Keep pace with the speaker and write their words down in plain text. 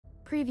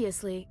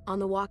Previously on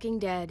The Walking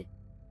Dead.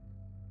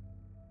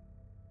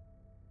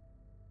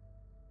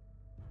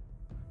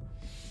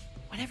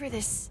 Whatever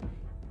this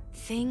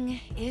thing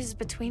is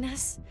between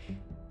us,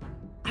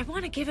 I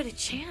want to give it a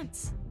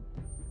chance.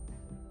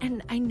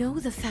 And I know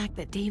the fact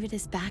that David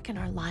is back in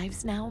our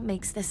lives now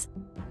makes this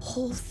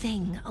whole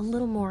thing a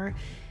little more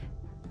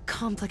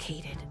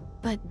complicated.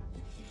 But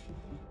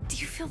do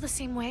you feel the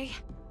same way?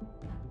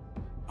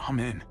 I'm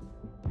in.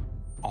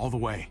 All the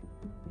way.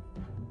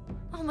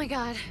 Oh my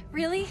god,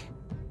 really?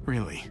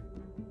 Really.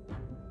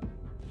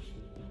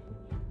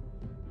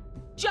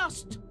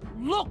 Just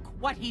look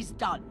what he's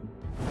done.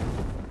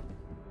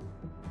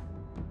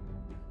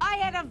 I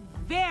had a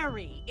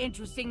very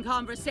interesting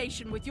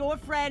conversation with your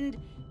friend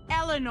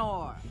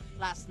Eleanor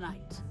last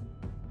night.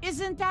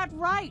 Isn't that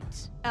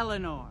right,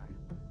 Eleanor?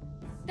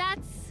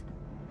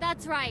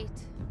 That's right.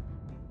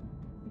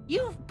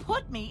 You've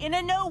put me in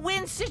a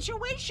no-win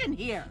situation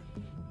here.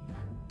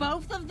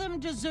 Both of them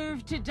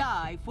deserve to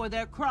die for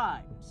their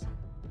crimes.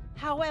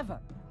 However,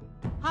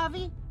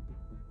 Javi,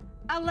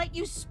 I'll let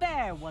you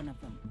spare one of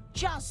them.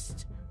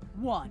 Just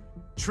one.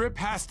 Tripp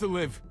has to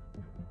live.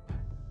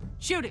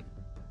 Shoot him.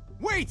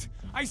 Wait!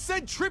 I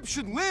said Tripp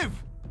should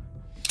live!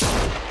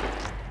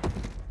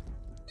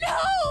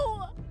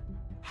 No!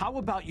 How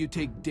about you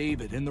take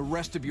David and the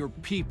rest of your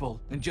people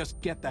and just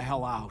get the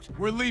hell out?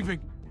 We're leaving.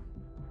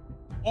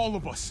 All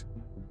of us.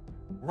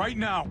 Right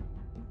now.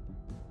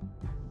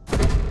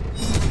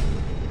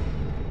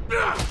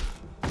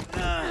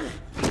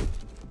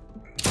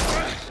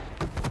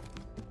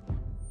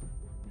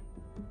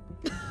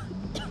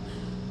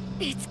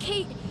 It's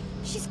Kate.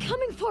 She's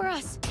coming for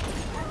us.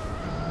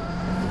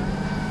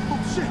 Oh,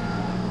 shit!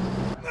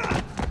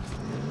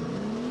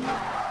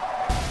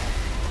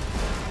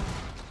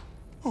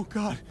 Oh,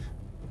 God.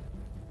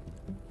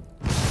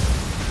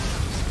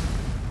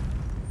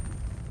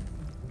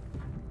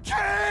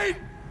 Kate!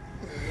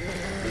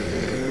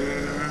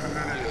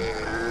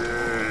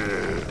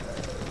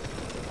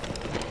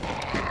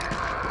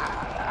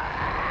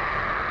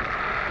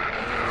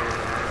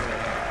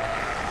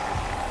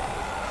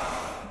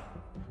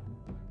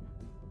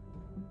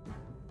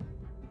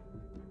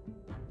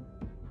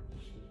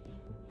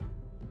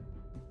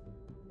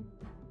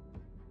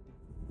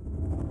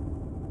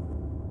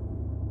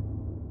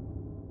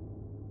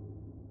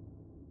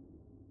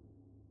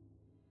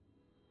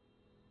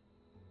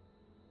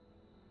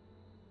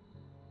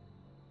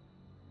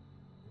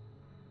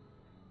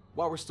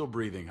 While we're still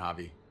breathing,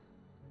 Javi.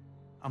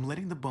 I'm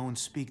letting the bones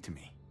speak to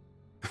me.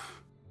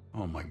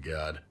 Oh my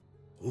god.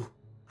 Oh,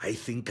 I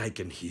think I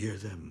can hear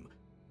them.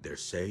 They're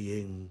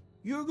saying,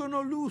 "You're gonna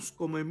lose,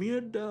 come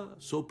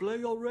mierda, so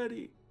play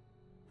already."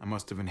 I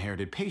must have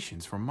inherited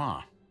patience from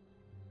Ma.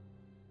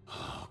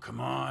 Oh,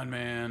 come on,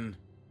 man.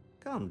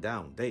 Calm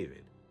down,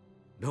 David.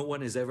 No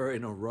one is ever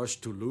in a rush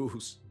to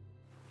lose.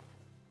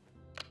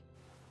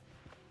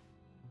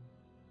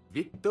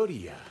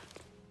 Victoria.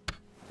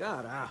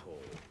 Carajo,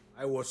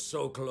 I was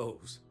so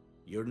close.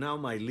 You're now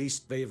my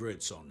least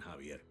favorite son,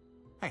 Javier.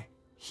 Hey,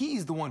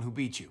 he's the one who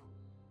beat you.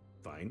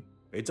 Fine,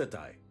 it's a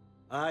tie.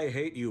 I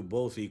hate you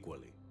both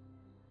equally.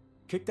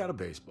 Kicked out of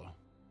baseball.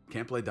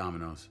 Can't play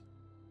dominoes.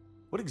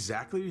 What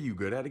exactly are you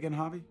good at again,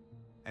 Javi?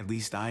 At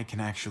least I can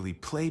actually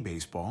play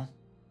baseball.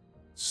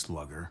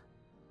 Slugger.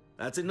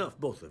 That's enough,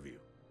 both of you.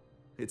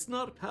 It's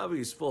not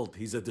Javi's fault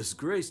he's a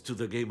disgrace to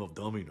the game of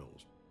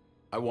dominoes.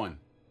 I won.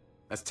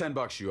 That's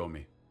 $10 you owe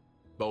me.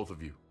 Both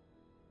of you.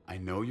 I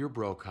know you're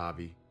broke,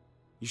 Javi.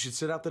 You should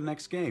sit out the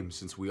next game,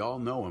 since we all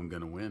know I'm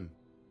gonna win.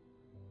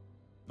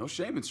 No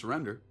shame in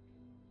surrender.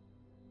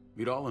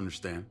 We'd all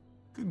understand.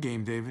 Good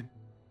game, David.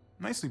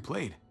 Nicely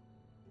played.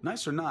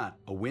 Nice or not,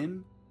 a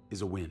win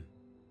is a win.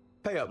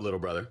 Pay up, little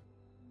brother.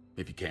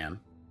 If you can.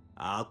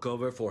 I'll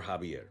cover for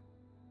Javier.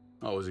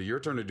 Oh, is it your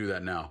turn to do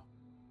that now?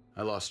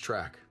 I lost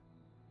track.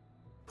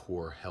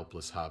 Poor,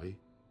 helpless Javi.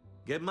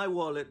 Get my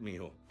wallet,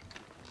 mijo.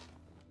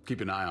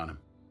 Keep an eye on him.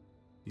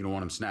 You don't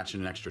want him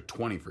snatching an extra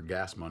 20 for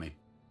gas money.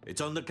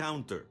 It's on the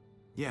counter.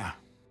 Yeah,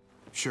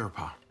 sure,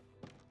 Pa.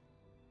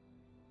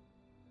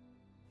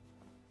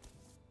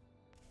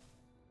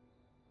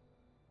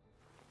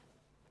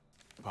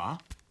 Pa?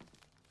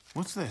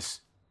 What's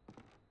this?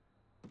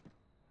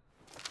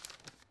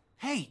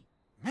 Hey,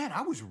 man,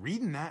 I was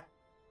reading that.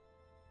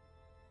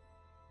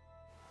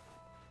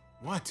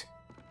 What?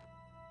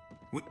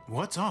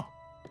 What's up?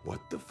 What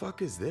the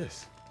fuck is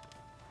this?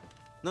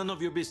 None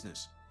of your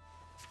business.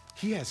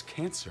 He has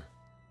cancer.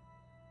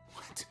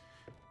 What?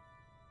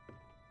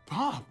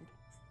 Bob,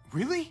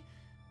 really?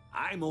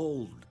 I'm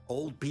old.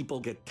 Old people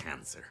get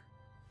cancer.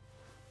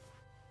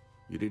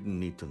 You didn't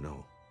need to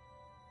know.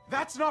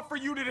 That's not for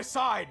you to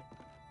decide!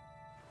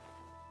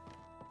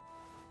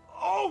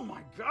 Oh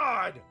my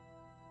God!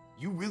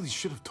 You really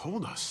should have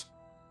told us.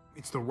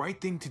 It's the right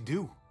thing to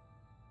do.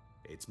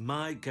 It's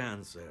my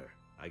cancer.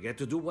 I get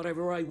to do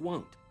whatever I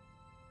want.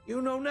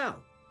 You know now.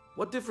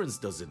 What difference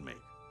does it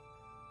make?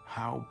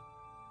 How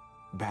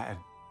bad?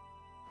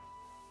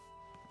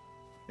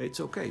 It's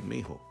okay,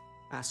 mijo.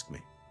 Ask me.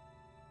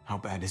 How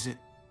bad is it?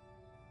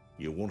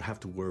 You won't have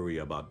to worry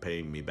about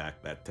paying me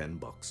back that $10.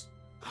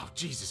 Oh,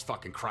 Jesus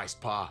fucking Christ,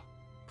 Pa.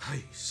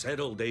 Hey,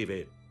 settle,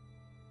 David.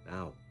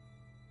 Now.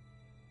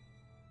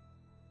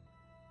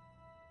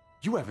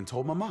 You haven't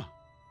told Mama.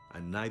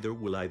 And neither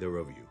will either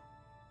of you.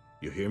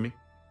 You hear me?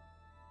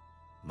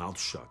 Mouth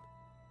shut.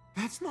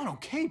 That's not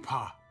okay,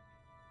 Pa.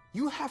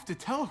 You have to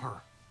tell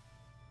her.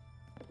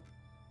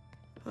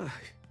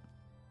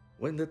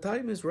 When the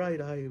time is right,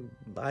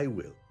 I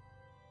will.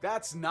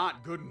 That's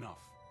not good enough.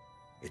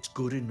 It's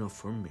good enough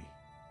for me.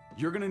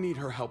 You're gonna need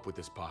her help with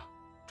this, Pa.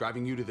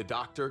 Driving you to the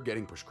doctor,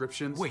 getting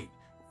prescriptions. Wait,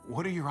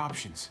 what are your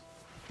options?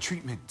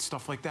 Treatment,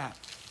 stuff like that.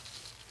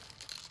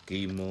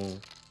 Chemo,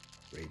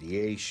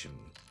 radiation,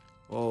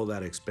 all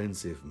that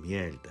expensive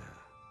mierda.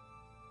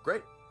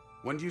 Great.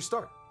 When do you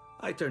start?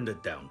 I turned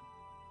it down.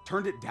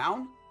 Turned it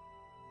down?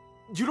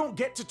 You don't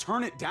get to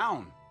turn it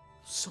down.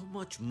 So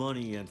much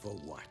money, and for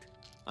what?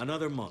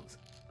 Another month.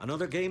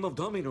 Another game of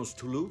dominoes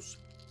to lose?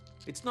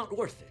 It's not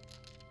worth it.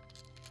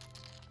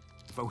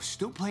 If I was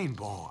still playing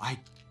ball, I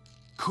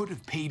could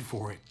have paid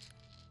for it.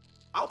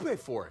 I'll pay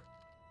for it.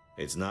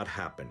 It's not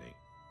happening.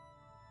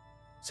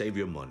 Save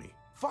your money.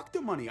 Fuck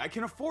the money. I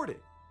can afford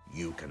it.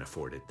 You can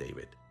afford it,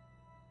 David.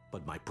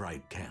 But my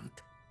pride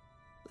can't.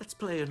 Let's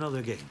play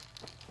another game.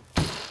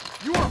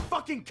 You are a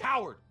fucking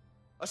coward.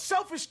 A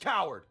selfish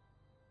coward.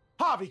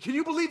 Javi, can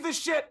you believe this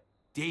shit?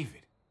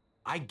 David,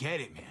 I get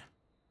it, man.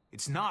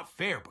 It's not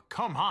fair, but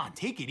come on,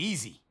 take it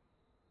easy.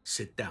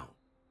 Sit down.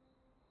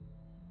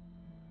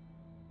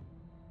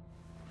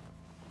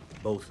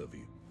 Both of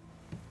you.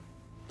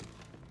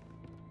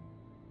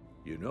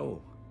 You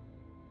know,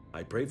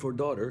 I pray for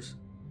daughters.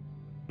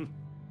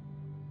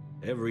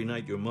 Every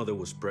night your mother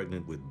was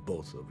pregnant with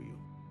both of you.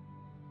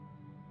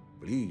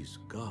 Please,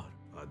 God,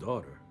 a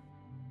daughter.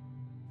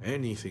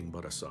 Anything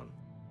but a son.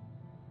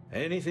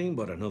 Anything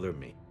but another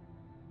me.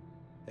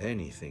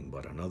 Anything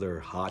but another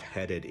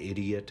hot-headed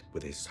idiot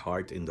with his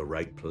heart in the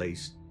right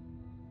place.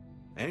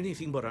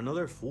 Anything but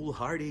another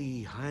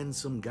foolhardy,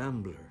 handsome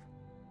gambler.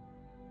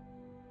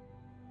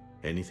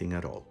 Anything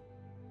at all.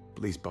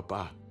 Please,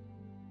 Papa.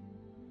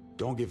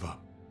 Don't give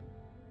up.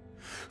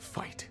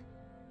 Fight.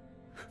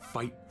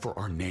 Fight for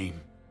our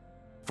name.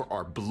 For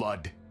our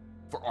blood.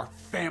 For our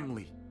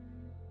family.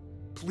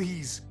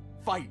 Please,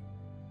 fight.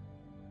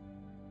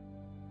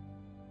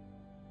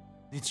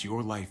 It's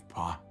your life,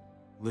 Pa.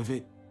 Live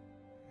it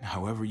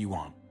however you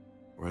want,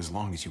 or as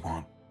long as you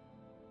want.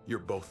 You're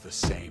both the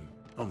same,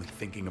 only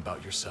thinking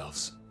about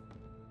yourselves.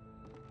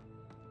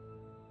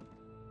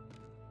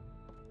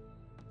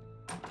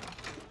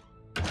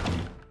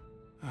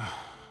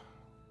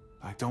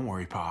 Don't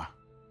worry, Pa.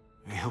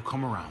 He'll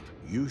come around.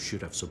 You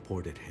should have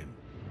supported him.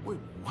 Wait,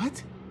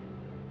 what?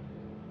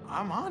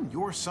 I'm on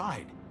your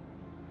side.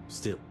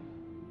 Still,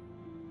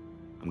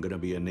 I'm gonna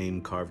be a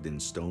name carved in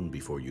stone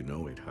before you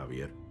know it,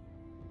 Javier.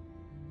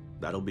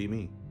 That'll be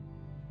me.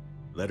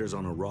 Letters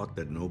on a rock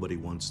that nobody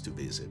wants to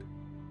visit.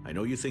 I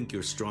know you think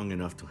you're strong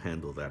enough to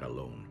handle that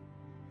alone.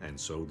 And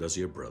so does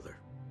your brother.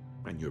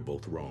 And you're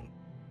both wrong.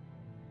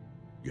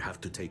 You have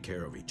to take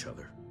care of each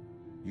other.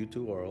 You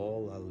two are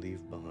all I'll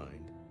leave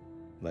behind.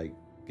 Like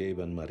Gabe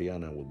and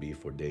Mariana will be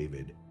for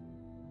David.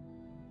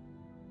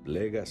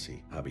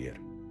 Legacy, Javier.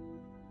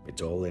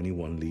 It's all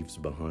anyone leaves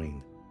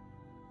behind.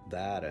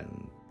 That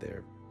and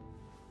their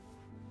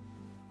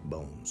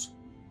bones.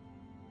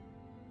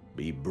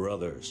 Be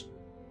brothers.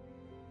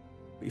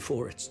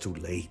 Before it's too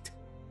late.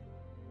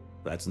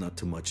 That's not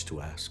too much to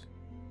ask.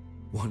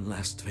 One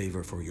last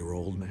favor for your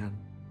old man.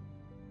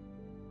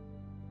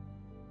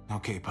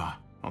 Okay, Pa.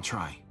 I'll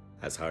try.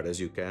 As hard as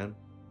you can?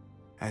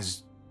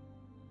 As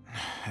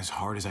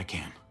hard as I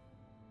can.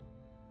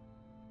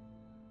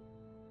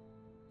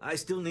 I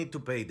still need to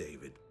pay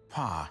David.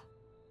 Pa.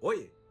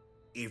 Oye,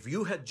 if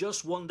you had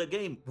just won the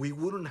game, we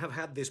wouldn't have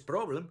had this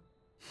problem.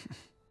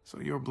 So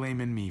you're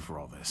blaming me for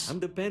all this? I'm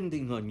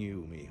depending on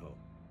you, mijo.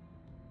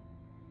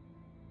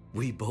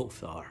 We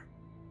both are.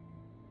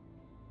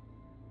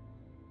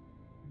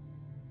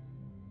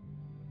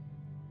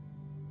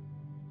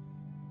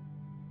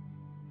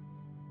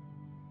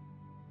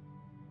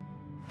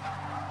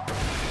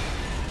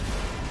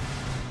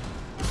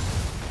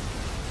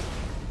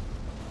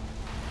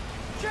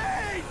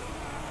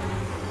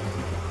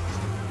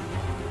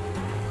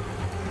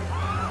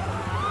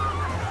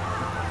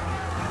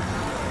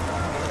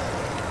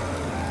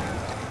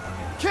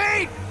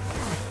 Kate!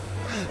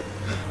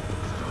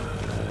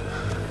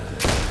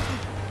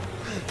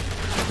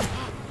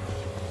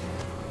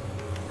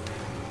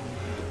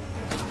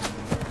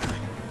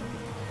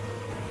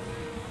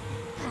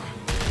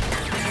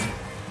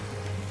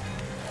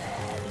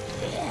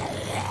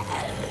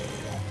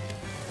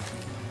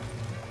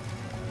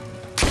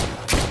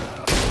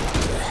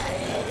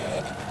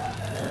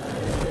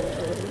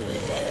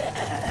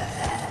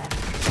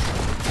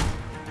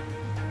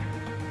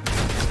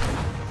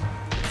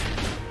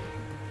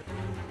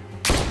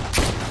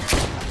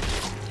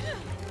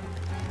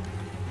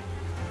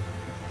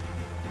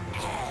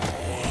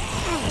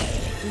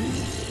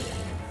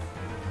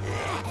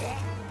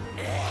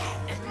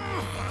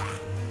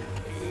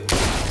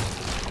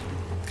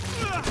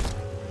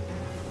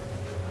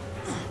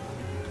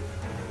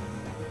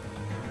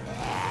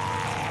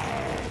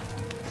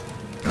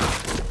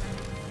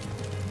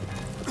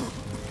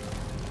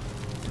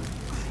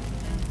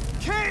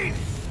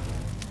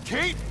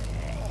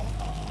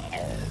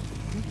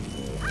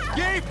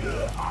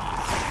 Gabe!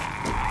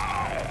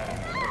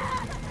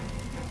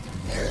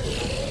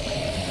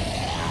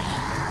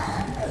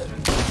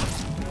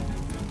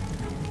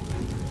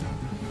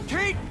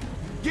 Kate!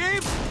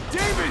 Gabe!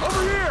 David!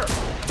 Over here!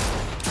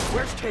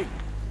 Where's Kate?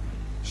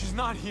 She's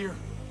not here.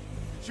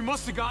 She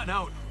must have gotten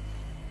out.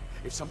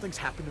 If something's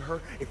happened to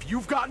her, if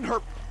you've gotten her...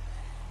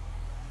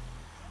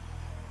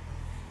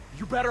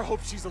 You better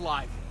hope she's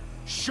alive.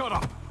 Shut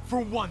up, for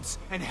once,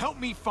 and help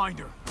me find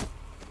her.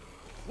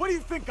 What do you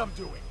think I'm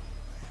doing?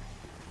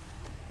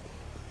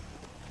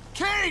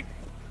 Kate!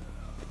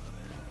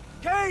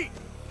 Kate!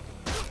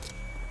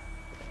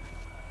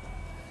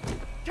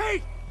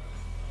 Kate!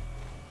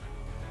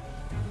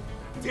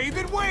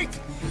 David, wait!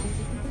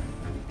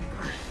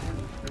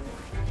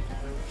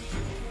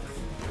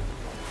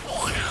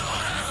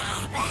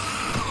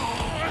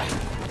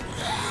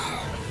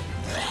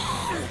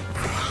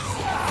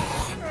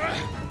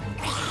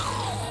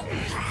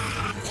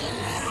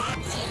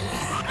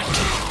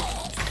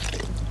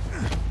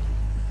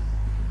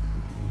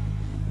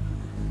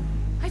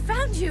 I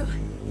found you!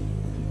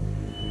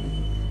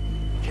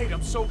 Kate,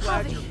 I'm so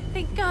glad Javi,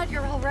 thank God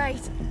you're all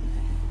right.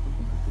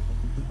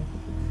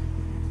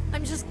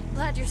 I'm just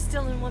glad you're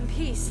still in one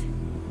piece.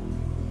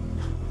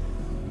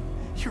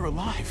 You're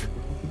alive.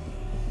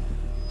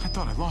 I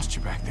thought I lost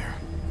you back there.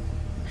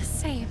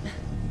 Same.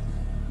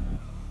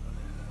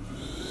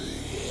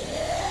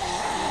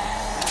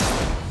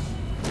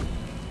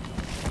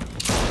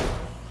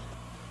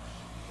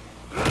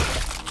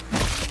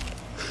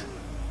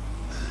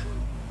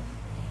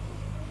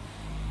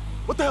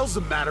 What the hell's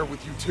the matter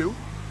with you two?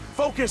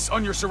 Focus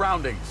on your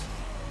surroundings.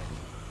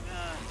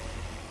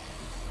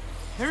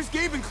 There's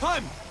Gabe and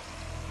Clem!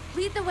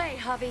 Lead the way,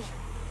 Javi.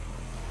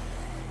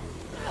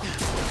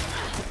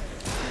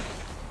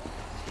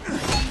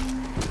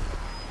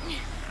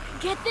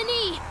 Get the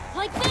knee,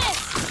 like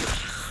this!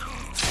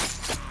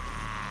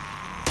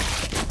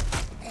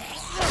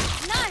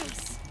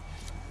 Nice!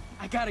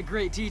 I got a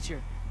great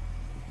teacher.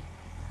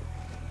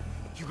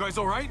 You guys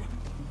all right?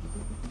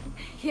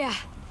 Yeah.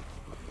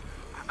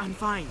 I'm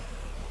fine.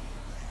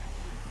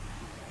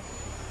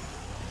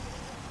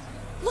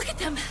 Look at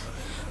them!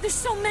 There's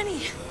so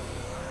many!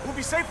 We'll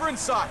be safer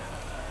inside.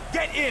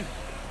 Get in!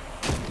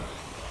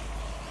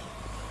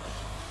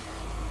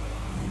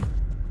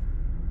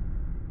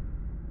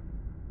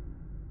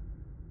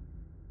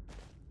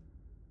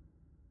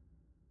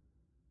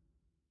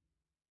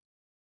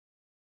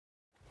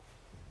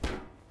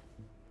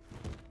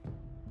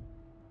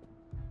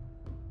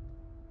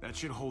 That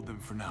should hold them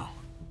for now.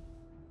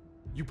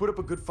 You put up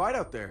a good fight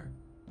out there.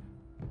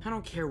 I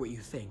don't care what you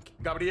think.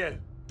 Gabriel,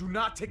 do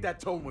not take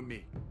that tone with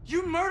me.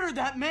 You murdered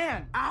that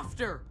man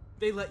after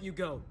they let you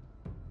go.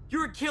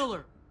 You're a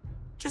killer,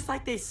 just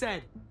like they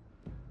said.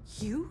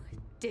 You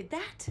did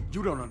that?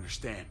 You don't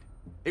understand.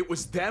 It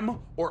was them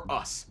or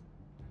us.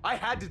 I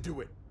had to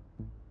do it.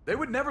 They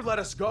would never let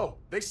us go.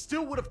 They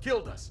still would have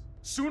killed us,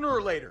 sooner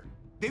or later.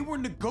 They were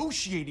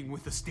negotiating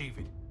with us,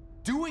 David.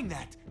 Doing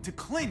that to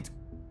Clint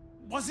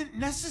wasn't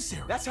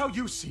necessary. That's how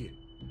you see it.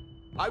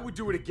 I would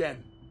do it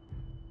again.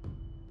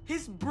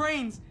 His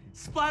brains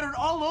splattered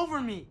all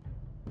over me.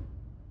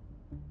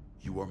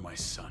 You are my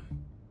son.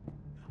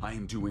 I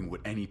am doing what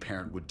any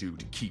parent would do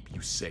to keep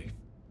you safe.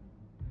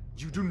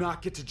 You do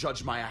not get to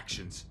judge my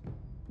actions.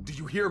 Do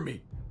you hear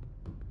me?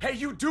 Hey,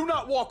 you do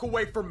not walk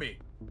away from me.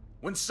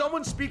 When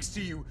someone speaks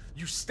to you,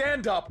 you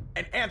stand up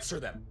and answer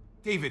them.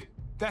 David,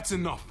 that's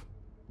enough.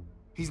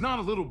 He's not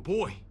a little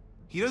boy.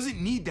 He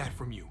doesn't need that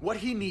from you. What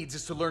he needs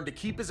is to learn to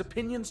keep his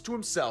opinions to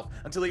himself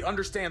until he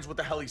understands what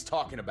the hell he's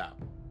talking about.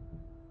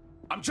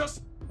 I'm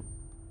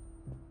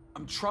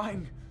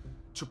trying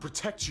to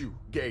protect you,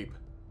 Gabe.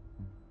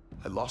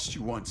 I lost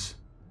you once.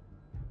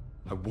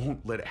 I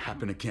won't let it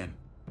happen again.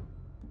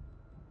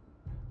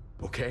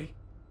 Okay?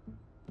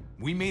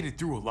 We made it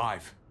through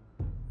alive.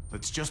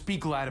 Let's just be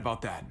glad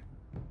about that.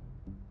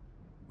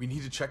 We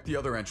need to check the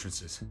other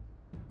entrances.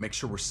 Make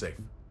sure we're safe.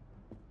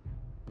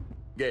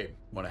 Gabe,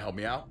 want to help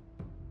me out?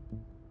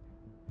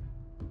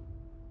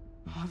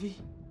 Javi?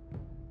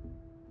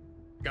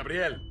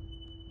 Gabriel.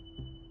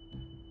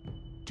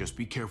 Just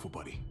be careful,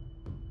 buddy.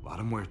 A lot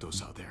of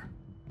muertos out there.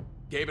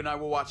 Gabe and I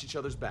will watch each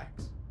other's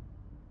backs.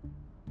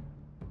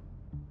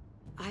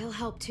 I'll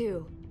help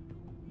too.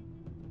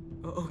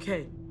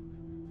 Okay.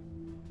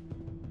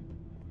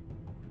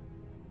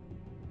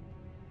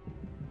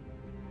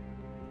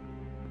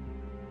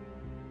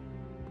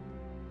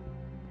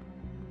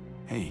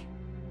 Hey,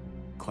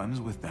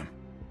 Clem's with them.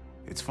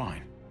 It's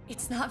fine.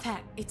 It's not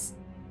that. It's...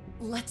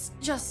 Let's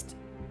just...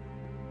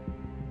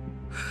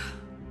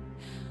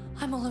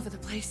 I'm all over the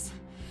place.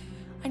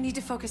 I need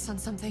to focus on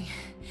something.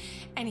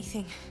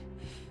 Anything.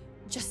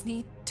 Just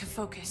need to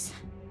focus.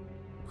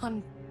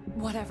 On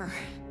whatever.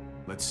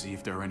 Let's see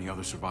if there are any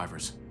other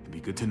survivors. It'd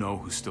be good to know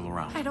who's still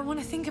around. I don't want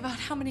to think about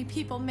how many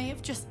people may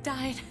have just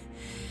died.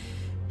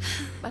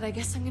 But I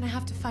guess I'm gonna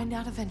have to find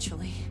out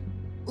eventually.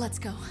 Let's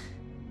go.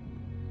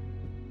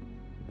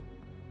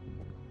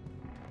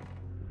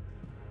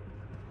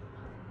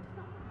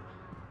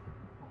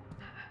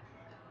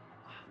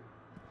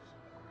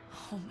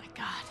 Oh my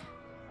god.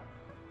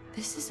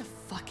 This is a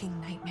fucking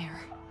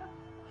nightmare.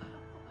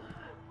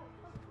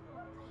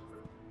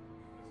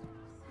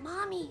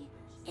 Mommy,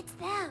 it's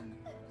them.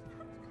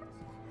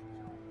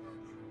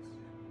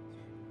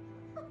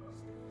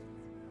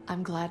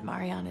 I'm glad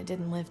Mariana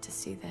didn't live to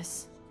see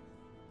this.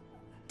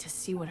 To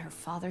see what her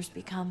father's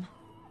become.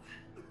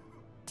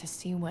 To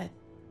see what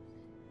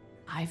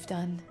I've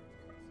done.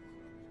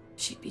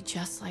 She'd be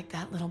just like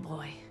that little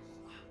boy.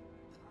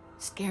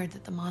 Scared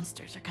that the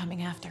monsters are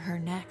coming after her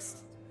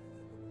next.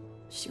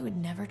 She would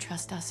never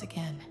trust us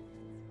again.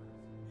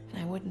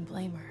 And I wouldn't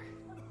blame her.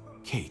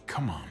 Kate,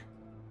 come on.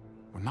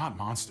 We're not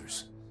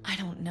monsters. I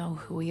don't know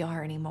who we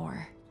are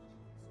anymore.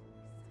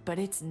 But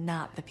it's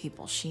not the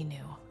people she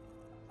knew.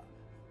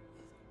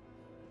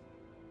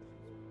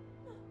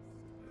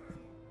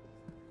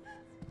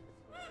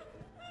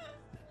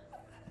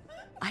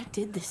 I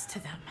did this to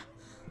them.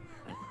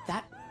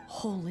 That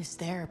hole is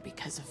there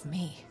because of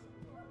me.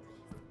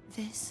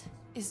 This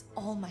is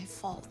all my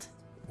fault.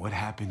 What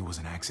happened was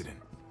an accident.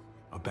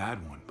 A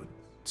bad one, but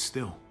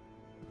still.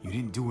 You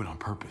didn't do it on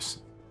purpose.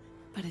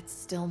 But it's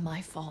still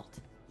my fault.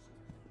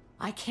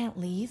 I can't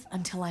leave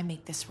until I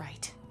make this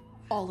right.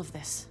 All of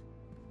this.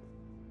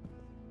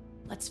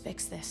 Let's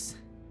fix this.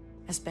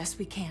 As best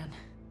we can.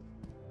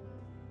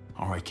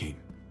 All right, Kate.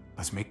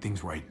 Let's make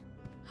things right.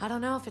 I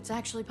don't know if it's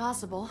actually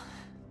possible.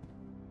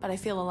 But I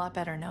feel a lot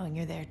better knowing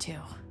you're there too.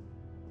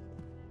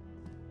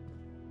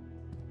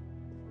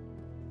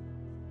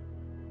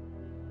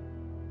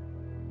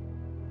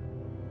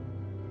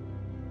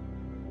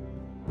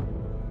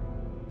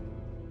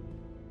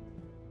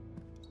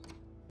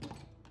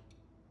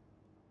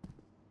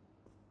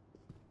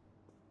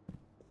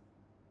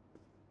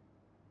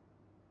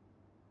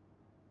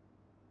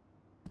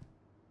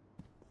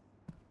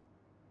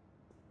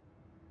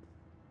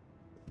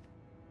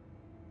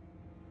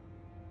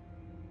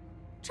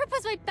 Tripp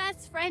was my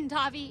best friend,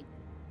 Javi.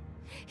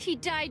 He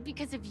died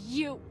because of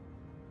you.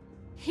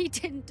 He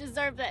didn't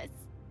deserve this.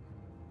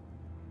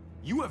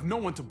 You have no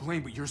one to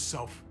blame but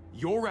yourself.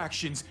 Your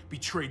actions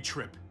betrayed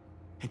Tripp.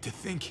 And to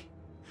think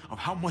of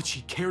how much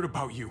he cared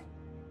about you.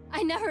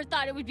 I never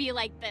thought it would be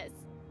like this.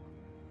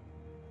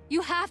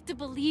 You have to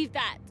believe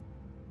that.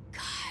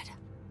 God,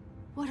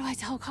 what do I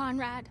tell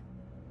Conrad?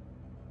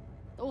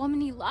 The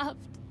woman he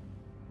loved.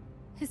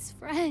 His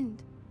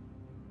friend.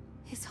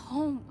 His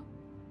home.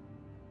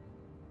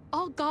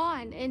 All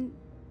gone in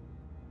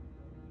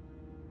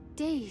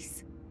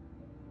days.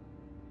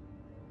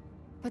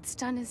 What's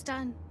done is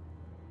done.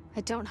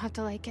 I don't have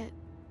to like it.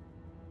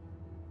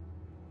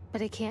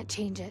 But I can't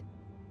change it.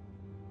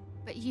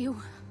 But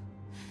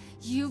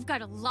you've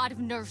got a lot of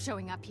nerve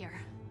showing up here.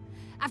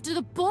 After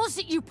the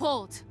bullshit you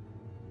pulled.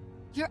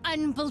 You're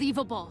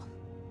unbelievable.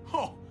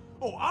 Oh,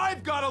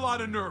 I've got a lot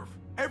of nerve.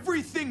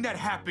 Everything that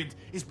happened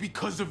is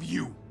because of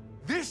you.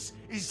 This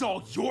is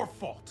all your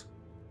fault.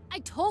 I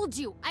told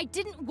you I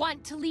didn't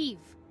want to leave.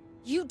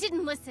 You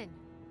didn't listen.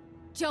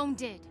 Joan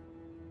did.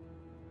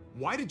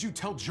 Why did you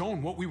tell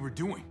Joan what we were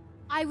doing?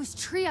 I was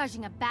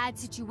triaging a bad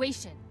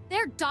situation.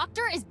 Their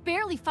doctor is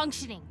barely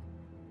functioning.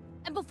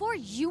 And before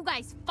you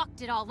guys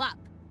fucked it all up,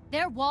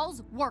 their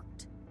walls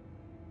worked.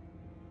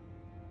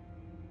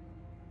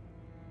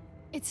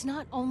 It's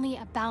not only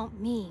about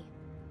me.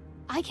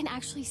 I can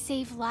actually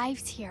save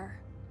lives here.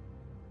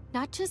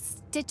 Not just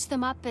stitch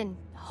them up and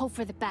hope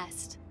for the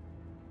best.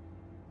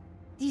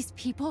 These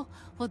people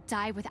will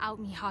die without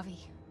me, Javi.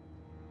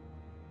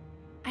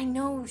 I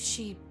know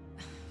she,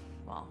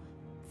 well,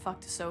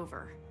 fucked us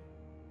over.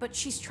 But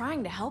she's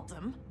trying to help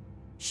them.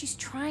 She's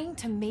trying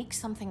to make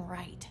something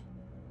right.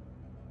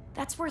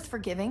 That's worth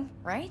forgiving,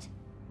 right?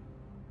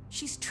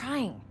 She's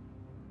trying.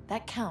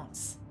 That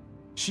counts.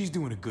 She's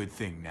doing a good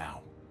thing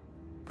now.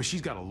 But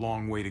she's got a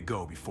long way to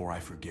go before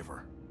I forgive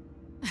her.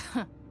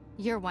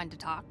 You're one to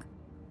talk.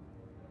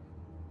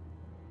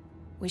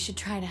 We should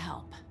try to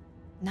help.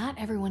 Not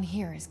everyone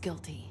here is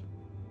guilty.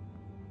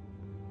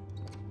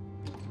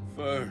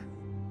 Fern.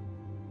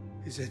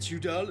 Is that you,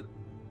 darling?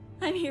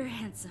 I'm here,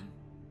 handsome.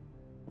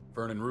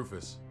 Fern and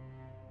Rufus.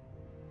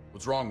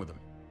 What's wrong with him?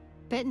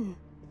 Bitten.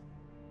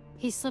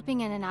 He's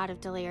slipping in and out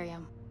of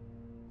delirium.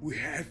 We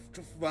have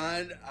to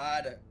find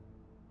Ada.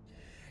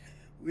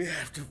 We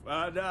have to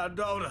find our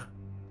daughter.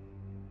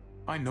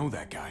 I know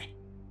that guy.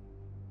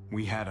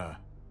 We had a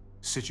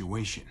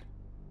situation.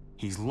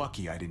 He's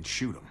lucky I didn't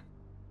shoot him.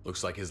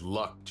 Looks like his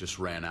luck just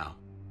ran out.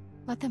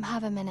 Let them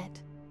have a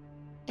minute.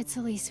 It's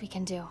the least we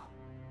can do.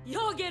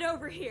 Y'all get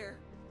over here.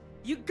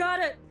 You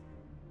gotta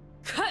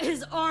cut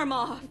his arm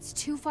off. It's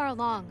too far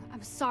along.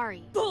 I'm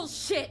sorry.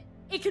 Bullshit!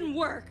 It can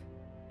work.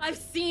 I've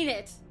seen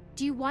it.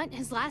 Do you want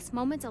his last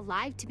moments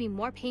alive to be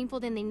more painful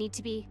than they need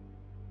to be?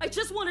 I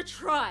just want to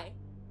try.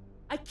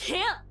 I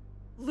can't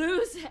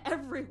lose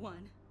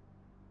everyone.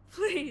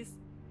 Please.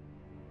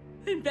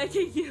 I'm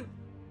begging you.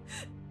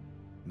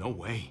 No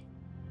way.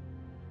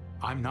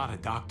 I'm not a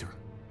doctor.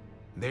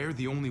 They're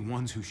the only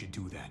ones who should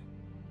do that.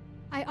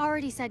 I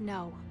already said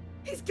no.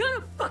 He's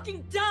gonna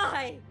fucking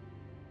die!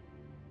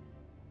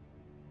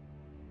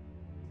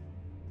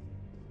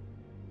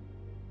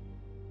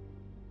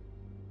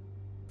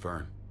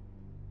 Vern,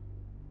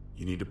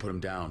 you need to put him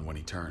down when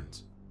he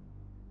turns.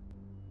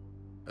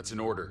 That's an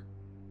order.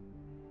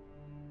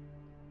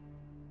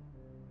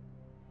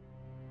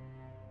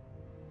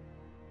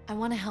 I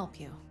want to help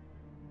you.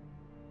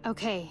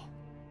 Okay,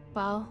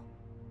 well...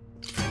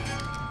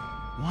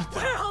 What the?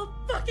 We're all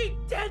fucking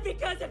dead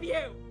because of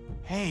you!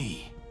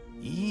 Hey,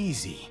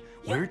 easy.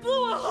 You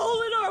blew a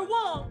hole in our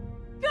wall!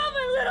 Got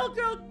my little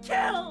girl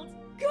killed!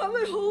 Got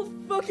my whole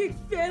fucking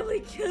family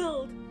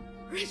killed!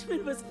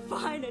 Richmond was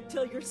fine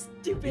until your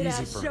stupid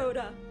ass showed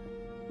up.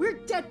 We're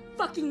dead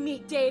fucking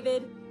meat,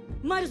 David.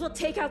 Might as well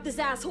take out this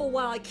asshole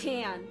while I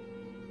can.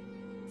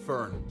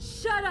 Fern.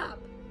 Shut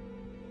up!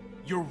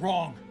 You're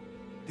wrong.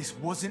 This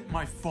wasn't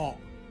my fault.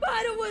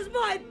 But it was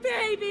my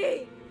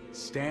baby!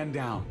 Stand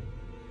down.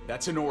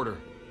 That's an order.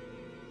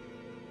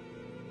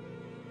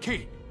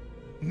 Kate,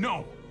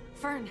 no!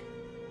 Fern,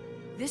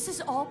 this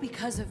is all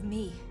because of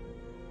me.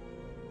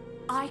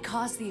 I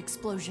caused the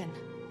explosion.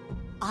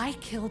 I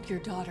killed your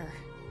daughter.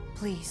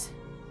 Please,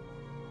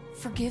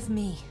 forgive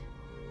me.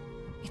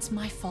 It's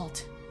my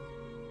fault.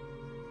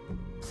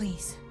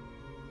 Please.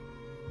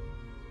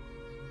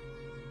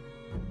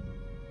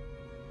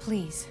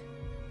 Please,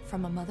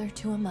 from a mother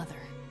to a mother.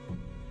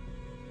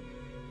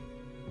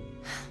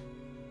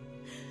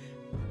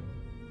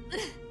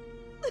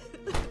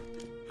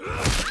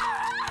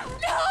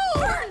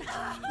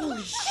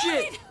 Holy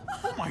shit!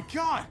 Oh my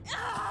god!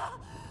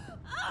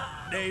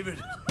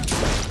 David.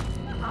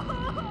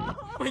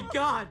 Oh my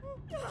god!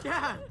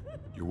 Dad!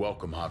 You're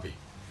welcome, Javi.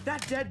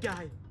 That dead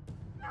guy!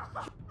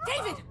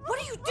 David, what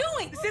are you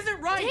doing? This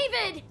isn't right!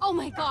 David! Oh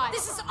my god!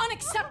 This is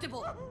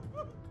unacceptable!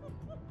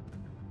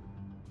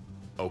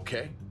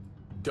 Okay?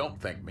 Don't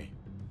thank me.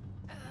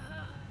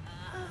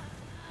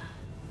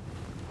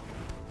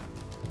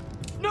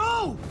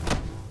 No!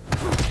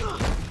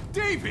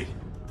 David!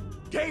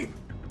 Gabe!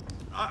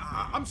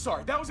 I'm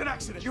sorry, that was an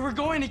accident. You were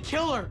going to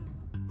kill her!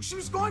 She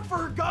was going for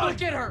her gun!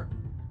 Look at her!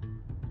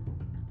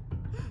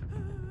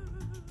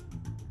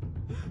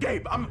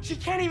 Gabe, She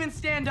can't even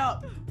stand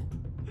up!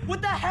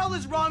 What the hell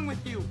is wrong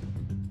with you?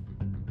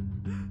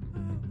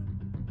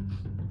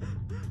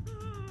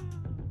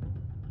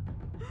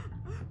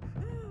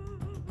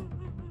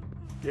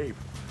 Gabe,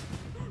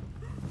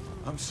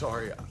 I'm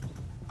sorry.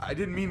 I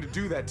didn't mean to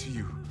do that to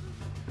you.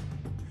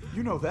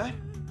 You know that?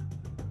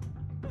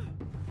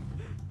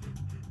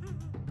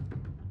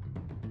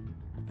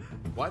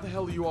 Why the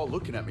hell are you all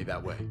looking at me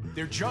that way?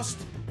 They're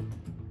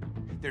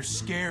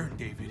scared,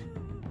 David.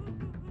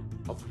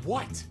 Of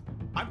what?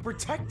 I'm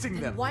protecting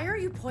them. Why are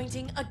you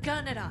pointing a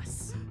gun at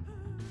us?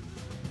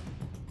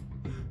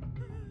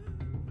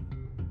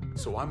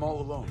 So I'm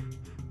all alone.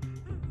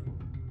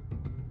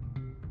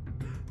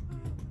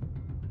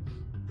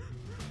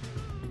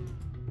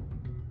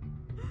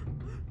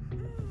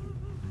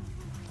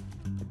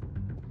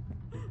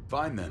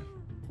 Fine then.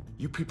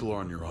 You people are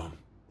on your own.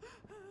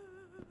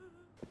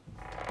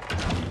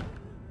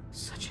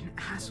 Such an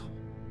asshole.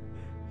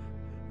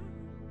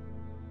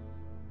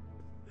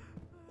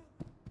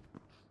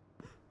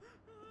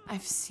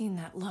 I've seen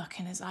that look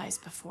in his eyes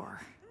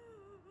before.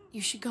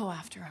 You should go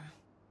after him.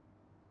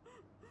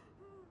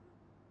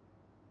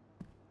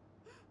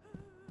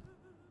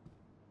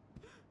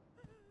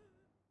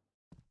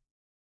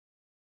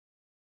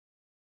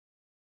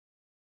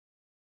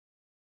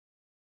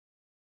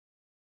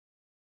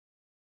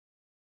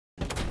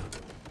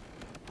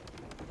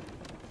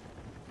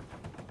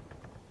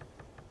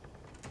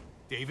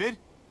 David?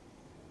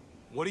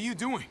 What are you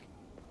doing?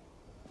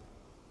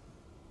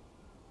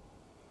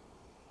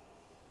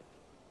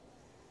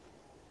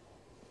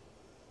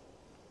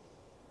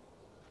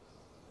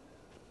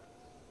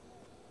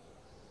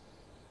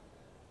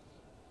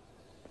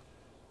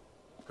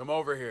 Come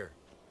over here.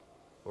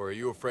 Or are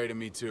you afraid of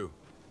me too?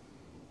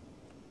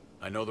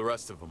 I know the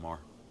rest of them are.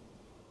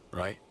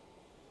 Right?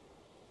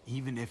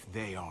 Even if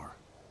they are,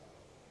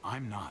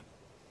 I'm not.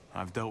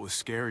 I've dealt with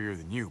scarier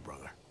than you,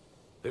 brother.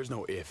 There's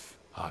no if,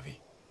 Javi.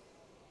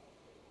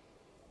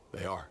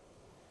 They are.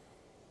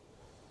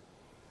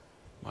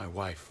 My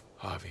wife,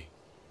 Javi.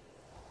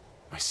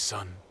 My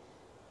son.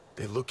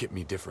 They look at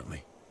me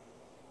differently.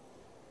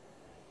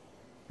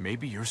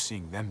 Maybe you're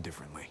seeing them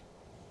differently.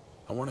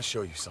 I want to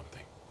show you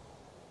something.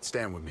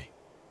 Stand with me.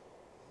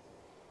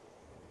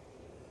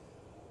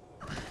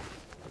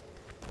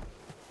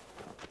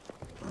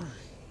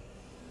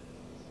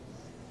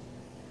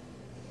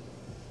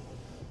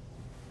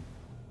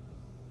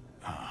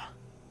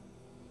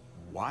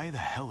 Why the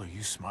hell are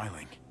you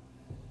smiling?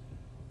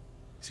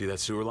 See that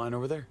sewer line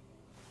over there?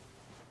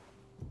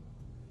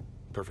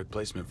 Perfect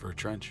placement for a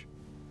trench.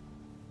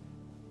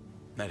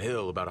 That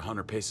hill about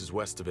 100 paces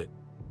west of it.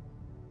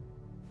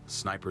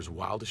 Sniper's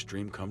wildest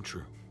dream come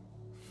true.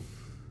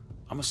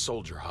 I'm a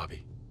soldier,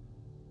 Javi.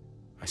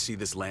 I see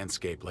this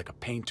landscape like a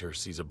painter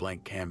sees a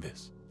blank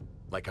canvas.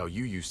 Like how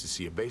you used to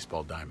see a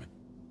baseball diamond.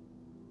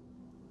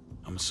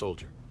 I'm a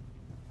soldier.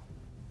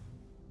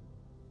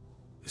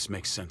 This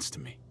makes sense to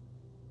me.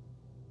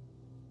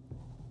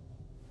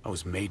 I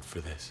was made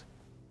for this.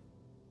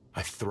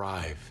 I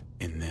thrive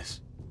in this.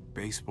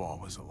 Baseball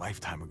was a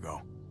lifetime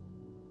ago.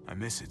 I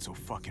miss it so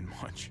fucking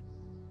much.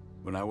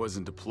 When I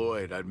wasn't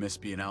deployed, I'd miss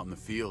being out in the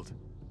field.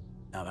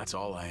 Now that's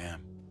all I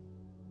am.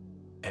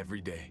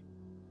 Every day.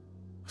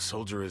 A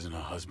soldier isn't a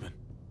husband.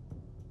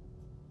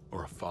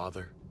 Or a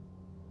father.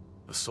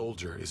 A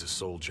soldier is a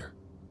soldier.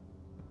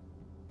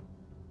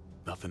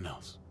 Nothing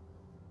else.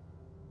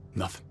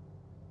 Nothing.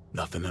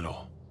 Nothing at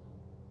all.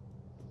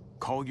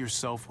 Call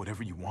yourself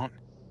whatever you want.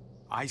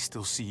 I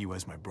still see you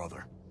as my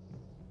brother.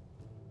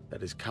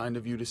 That is kind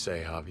of you to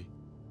say, Javi.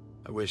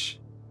 I wish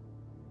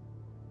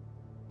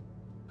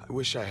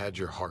I had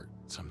your heart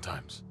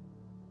sometimes.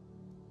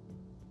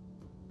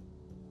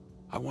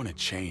 I want to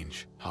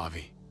change,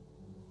 Javi.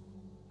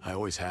 I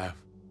always have.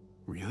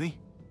 Really?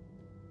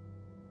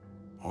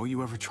 All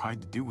you ever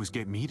tried to do was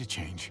get me to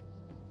change.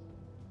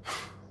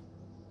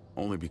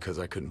 Only because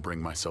I couldn't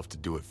bring myself to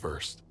do it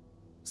first.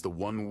 It's the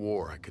one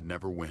war I could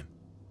never win.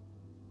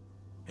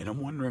 And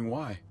I'm wondering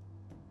why.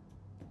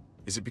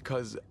 Is it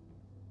because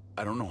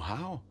I don't know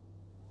how?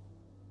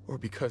 Or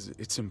because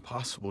it's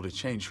impossible to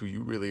change who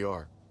you really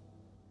are?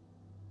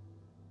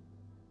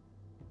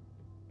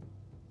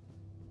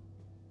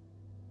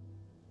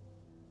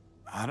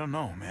 I don't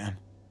know, man.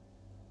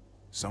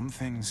 Some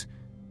things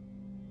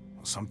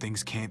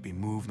can't be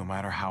moved no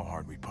matter how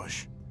hard we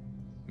push.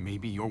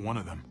 Maybe you're one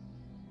of them.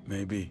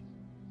 Maybe.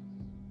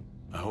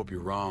 I hope you're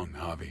wrong,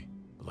 Javi.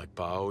 But like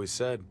Pa always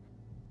said,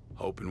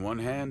 hope in one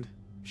hand,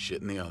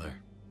 shit in the other.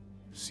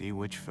 See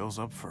which fills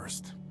up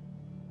first.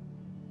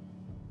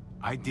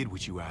 I did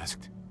what you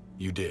asked.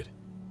 You did.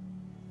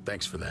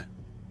 Thanks for that.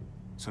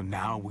 So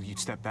now, will you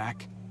step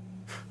back?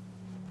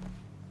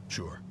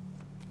 Sure.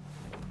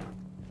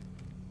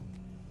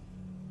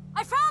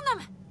 I found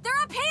them!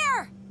 They're up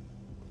here!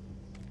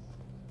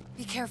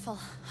 Be careful,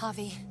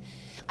 Javi.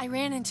 I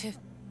ran into...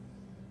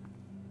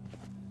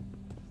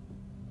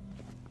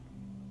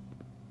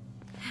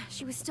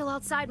 She was still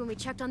outside when we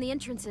checked on the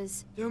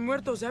entrances. There are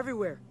muertos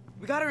everywhere.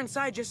 We got her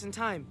inside just in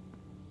time.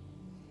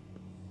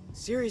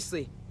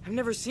 Seriously, I've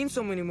never seen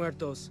so many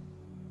muertos.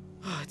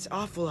 Oh, it's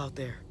awful out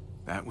there.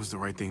 That was the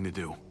right thing to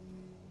do.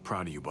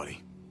 Proud of you,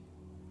 buddy.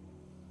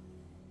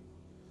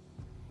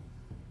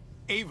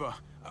 Ava,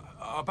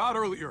 about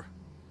earlier.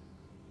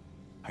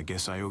 I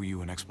guess I owe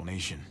you an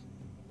explanation.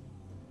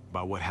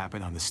 About what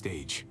happened on the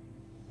stage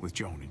with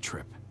Joan and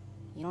Tripp.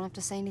 You don't have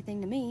to say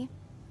anything to me.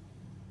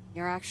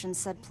 Your actions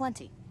said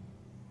plenty.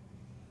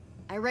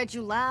 I read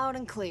you loud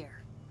and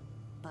clear.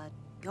 But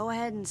go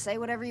ahead and say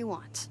whatever you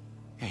want.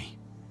 Hey,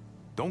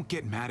 don't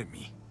get mad at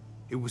me.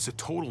 It was a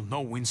total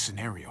no-win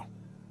scenario.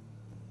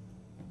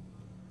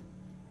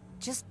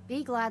 Just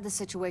be glad the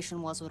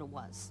situation was what it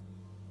was.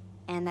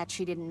 And that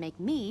she didn't make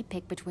me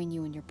pick between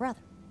you and your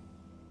brother.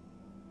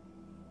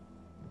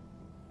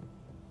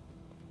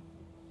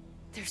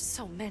 There's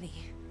so many.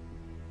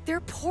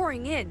 They're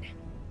pouring in.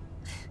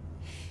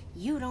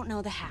 You don't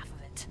know the half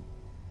of it.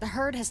 The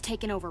herd has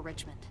taken over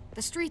Richmond.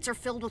 The streets are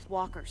filled with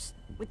walkers.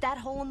 With that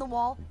hole in the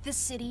wall, this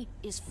city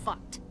is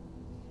fucked.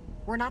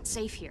 We're not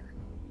safe here.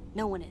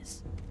 No one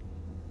is.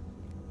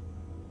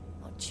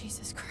 Oh,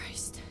 Jesus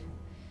Christ.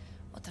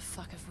 What the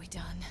fuck have we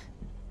done?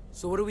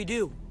 So what do we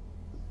do?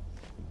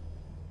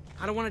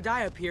 I don't want to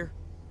die up here.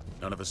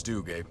 None of us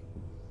do, Gabe.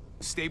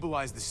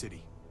 Stabilize the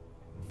city.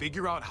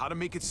 Figure out how to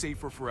make it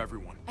safer for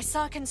everyone. I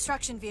saw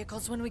construction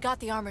vehicles when we got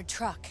the armored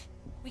truck.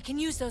 We can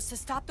use those to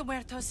stop the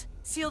muertos,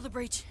 seal the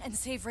breach, and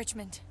save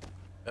Richmond.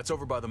 That's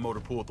over by the motor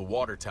pool at the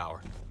water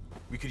tower.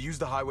 We could use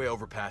the highway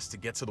overpass to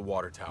get to the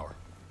water tower.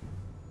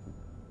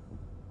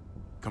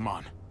 Come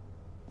on.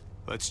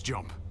 Let's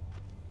jump.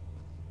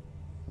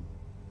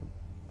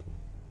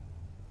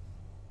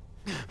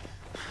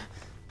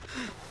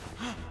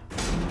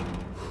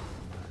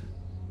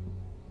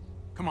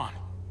 Come on.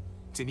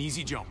 It's an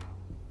easy jump.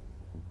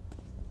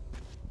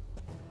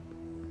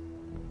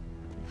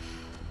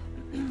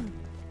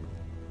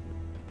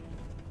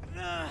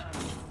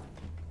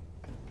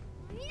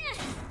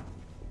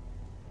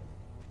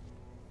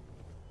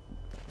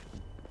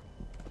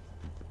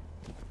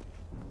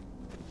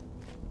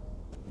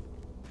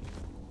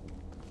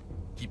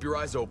 Keep your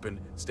eyes open,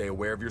 stay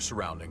aware of your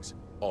surroundings.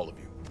 All of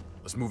you.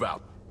 Let's move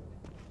out.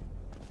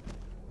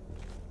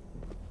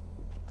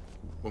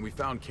 When we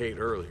found Kate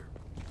earlier,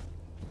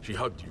 she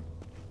hugged you.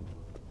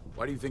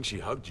 Why do you think she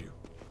hugged you?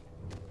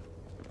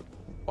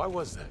 Why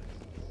was that?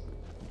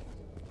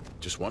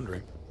 Just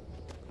wondering.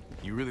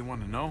 You really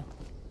want to know?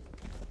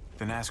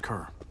 Then ask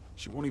her.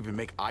 She won't even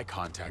make eye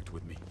contact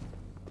with me.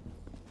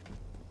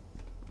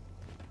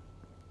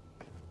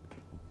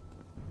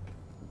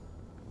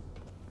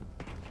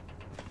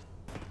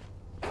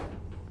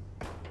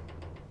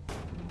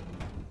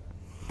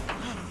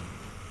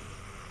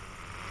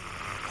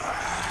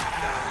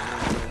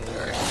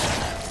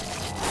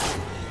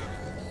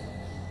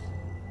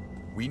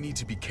 We need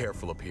to be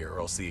careful up here, or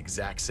else the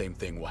exact same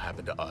thing will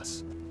happen to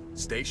us.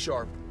 Stay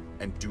sharp,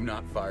 and do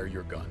not fire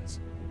your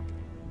guns.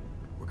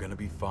 We're gonna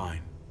be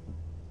fine.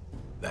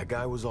 That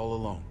guy was all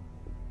alone.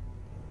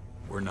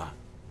 We're not.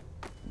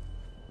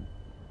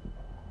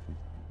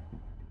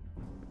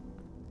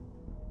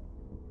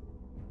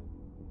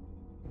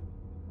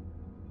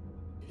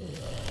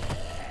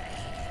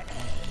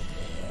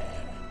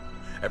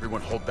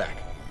 Everyone hold back.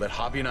 Let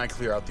Javi and I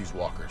clear out these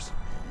walkers.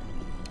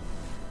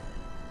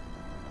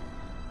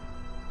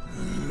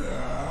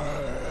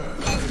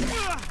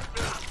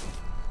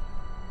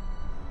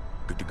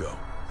 Good to go.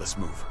 Let's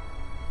move.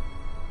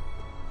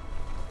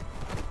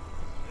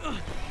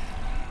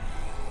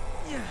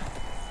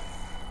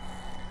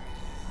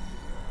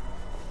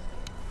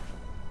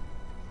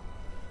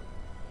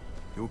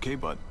 You okay,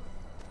 bud?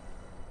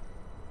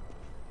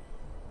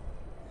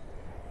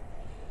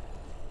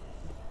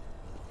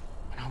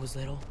 When I was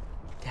little,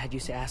 Dad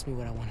used to ask me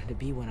what I wanted to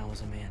be when I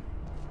was a man.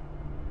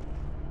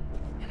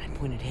 And I'd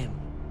point at him.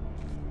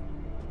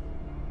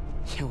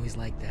 He always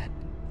liked that.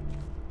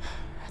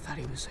 I thought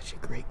he was such a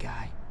great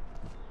guy.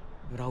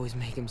 It would always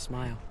make him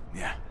smile.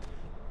 Yeah.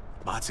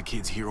 Lots of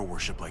kids hero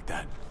worship like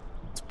that.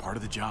 It's part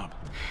of the job.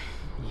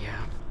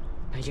 Yeah,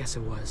 I guess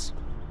it was.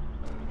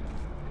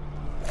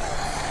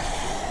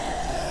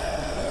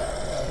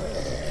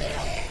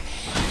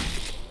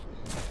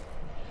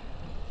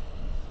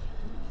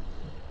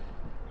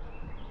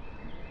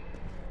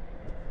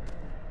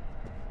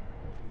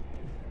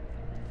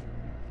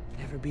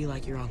 Never be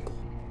like your uncle.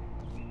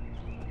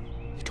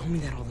 You told me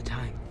that all the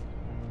time.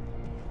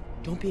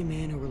 Don't be a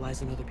man who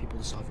relies on other people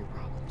to solve your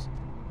problems.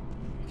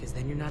 Because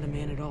then you're not a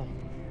man at all.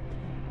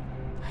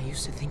 I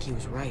used to think he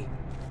was right.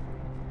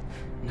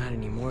 Not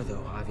anymore,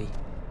 though, Javi.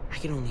 I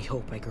can only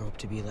hope I grow up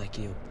to be like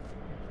you.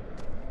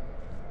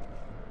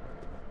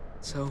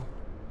 So,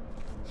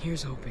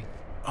 here's hoping.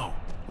 Oh, well,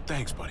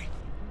 thanks, buddy.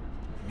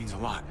 It means a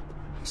lot.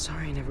 I'm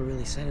sorry I never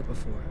really said it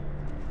before.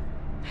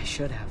 I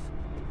should have.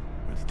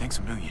 Really, thanks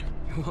a million.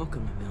 You're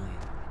welcome, a million.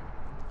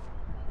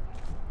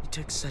 You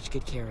took such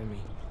good care of me.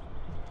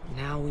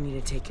 Now we need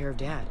to take care of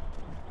Dad.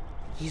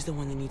 He's the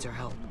one that needs our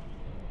help.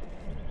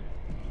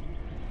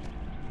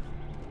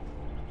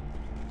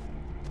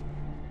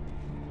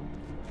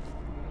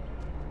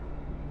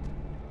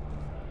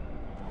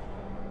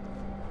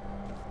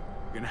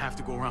 We're gonna have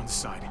to go around the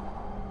side.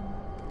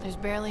 There's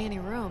barely any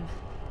room.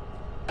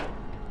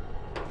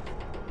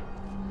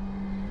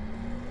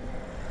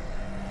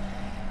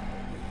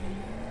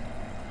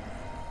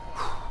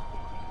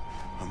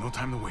 Well, no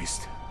time to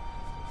waste.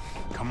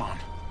 Come on.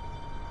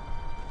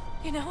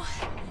 You know,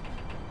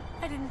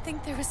 I didn't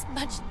think there was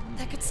much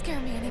that could scare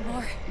me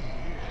anymore.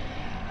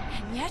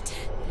 And yet,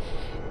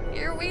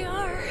 here we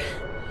are.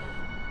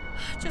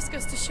 Just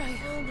goes to show you.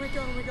 Oh my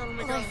god, oh my god, oh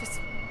my god. Life is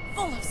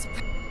full of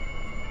surprises.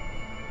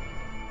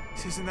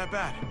 This isn't that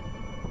bad.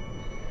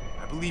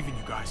 I believe in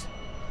you guys.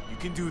 You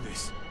can do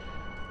this.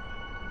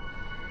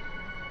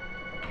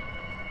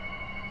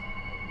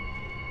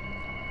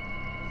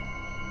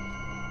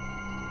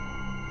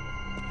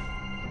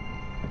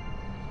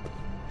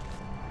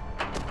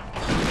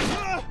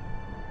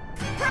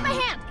 Grab my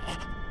hand!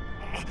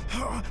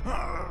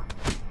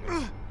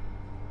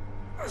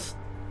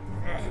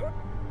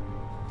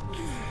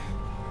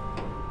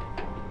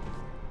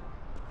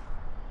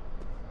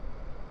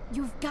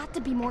 You've got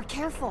to be more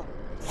careful.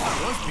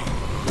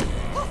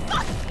 Oh,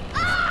 fuck!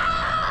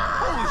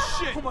 Holy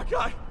shit! Oh my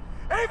god!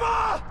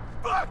 Ava!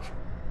 Fuck!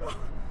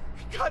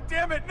 God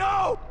damn it,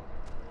 no!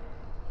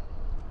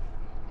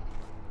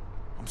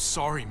 I'm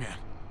sorry, man.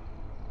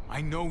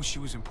 I know she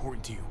was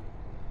important to you.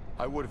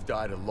 I would have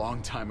died a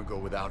long time ago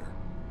without her.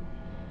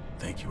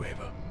 Thank you,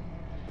 Ava.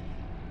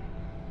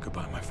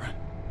 Goodbye, my friend.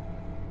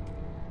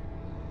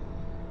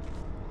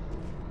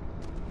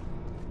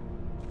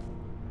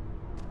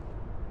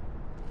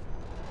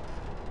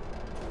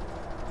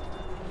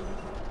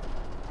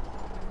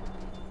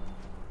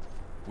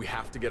 We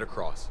have to get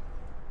across.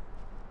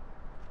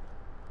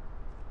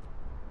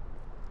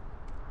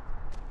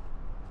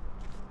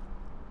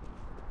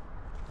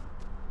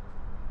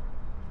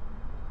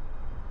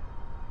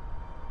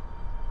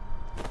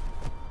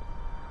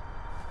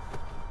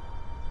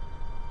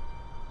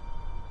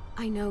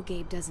 I know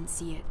Gabe doesn't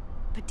see it,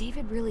 but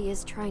David really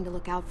is trying to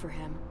look out for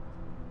him.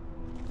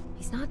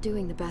 He's not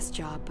doing the best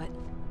job, but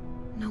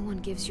no one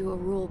gives you a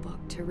rule book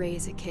to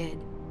raise a kid.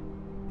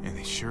 And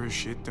they sure as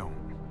shit don't.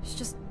 There's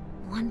just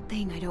one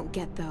thing I don't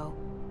get, though.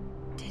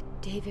 Did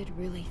David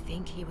really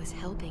think he was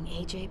helping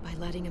AJ by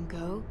letting him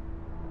go?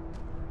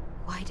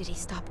 Why did he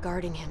stop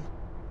guarding him?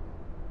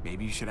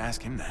 Maybe you should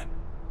ask him that.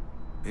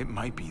 It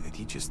might be that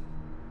he just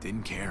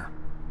didn't care.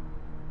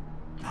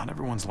 Not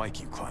everyone's like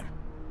you, Clem.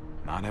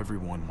 Not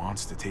everyone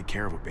wants to take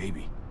care of a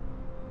baby.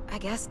 I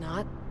guess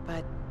not,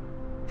 but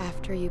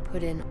after you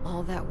put in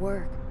all that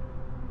work,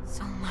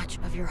 so much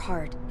of your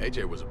heart...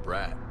 AJ was a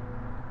brat.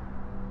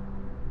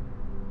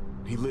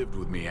 He lived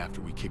with me after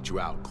we kicked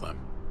you out, Clem.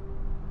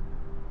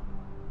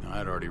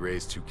 I'd already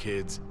raised 2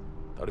 kids.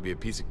 Thought it'd be a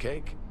piece of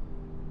cake.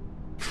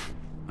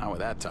 Not with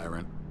that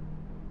tyrant.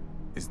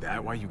 Is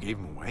that why you gave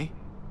him away?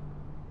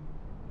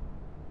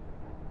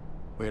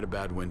 We had a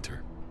bad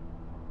winter.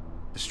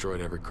 Destroyed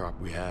every crop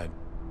we had.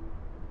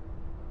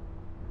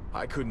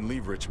 I couldn't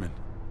leave Richmond.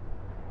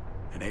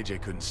 And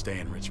AJ couldn't stay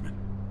in Richmond.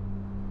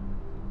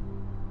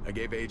 I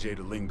gave AJ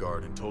to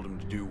Lingard and told him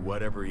to do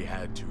whatever he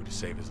had to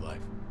save his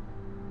life.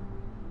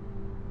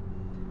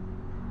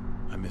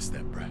 I miss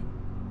that brat.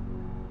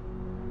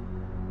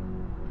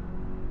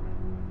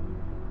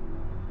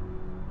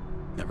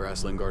 Never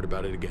asked Lingard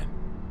about it again.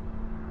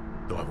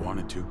 Though I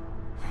wanted to.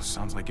 Well,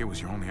 sounds like it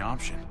was your only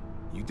option.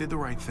 You did the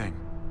right thing.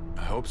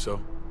 I hope so.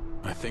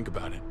 I think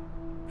about it.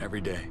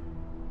 Every day.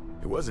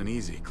 It wasn't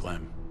easy,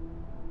 Clem.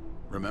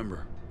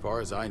 Remember, far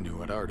as I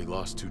knew, I'd already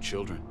lost 2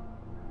 children.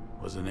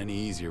 Wasn't any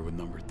easier with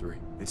number 3.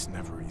 It's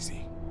never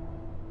easy.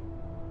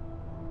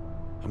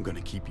 I'm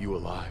gonna keep you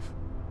alive.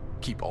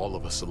 Keep all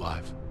of us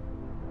alive.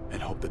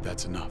 And hope that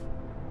that's enough.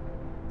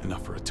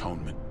 Enough for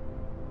atonement.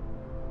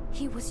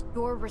 He was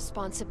your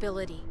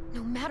responsibility,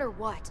 no matter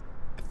what.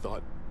 I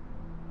thought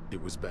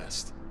it was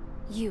best.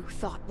 You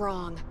thought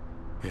wrong.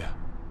 Yeah.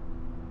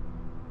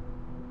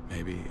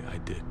 Maybe I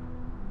did.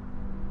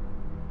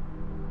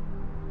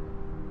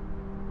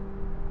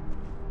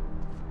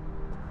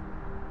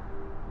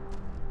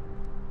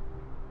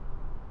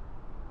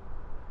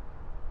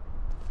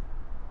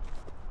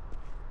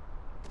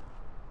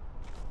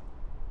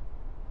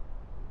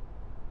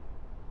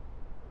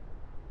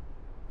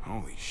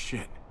 Holy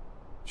shit.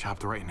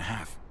 Chopped right in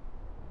half.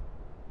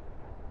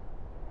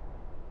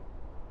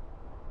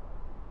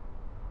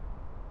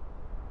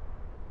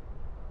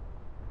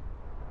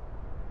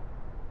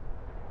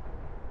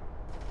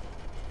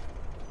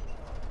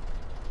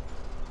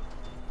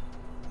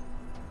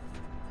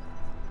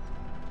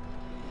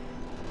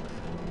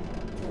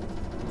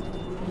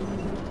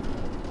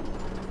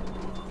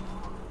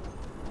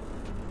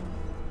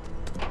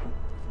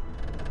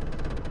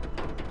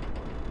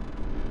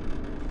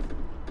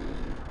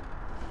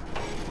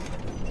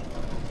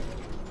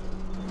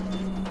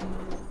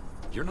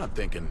 You're not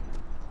thinking...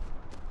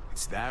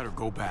 It's that or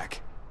go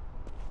back.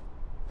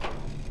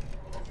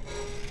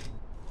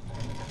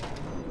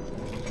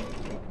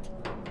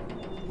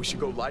 We should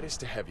go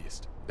lightest to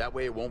heaviest. That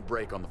way it won't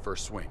break on the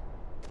first swing.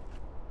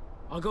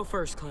 I'll go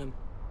first, Clem.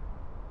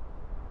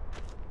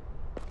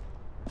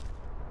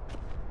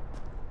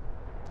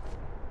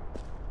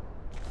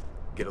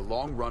 Get a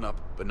long run up,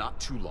 but not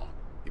too long.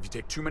 If you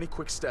take too many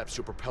quick steps,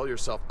 you'll propel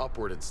yourself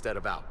upward instead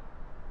of out.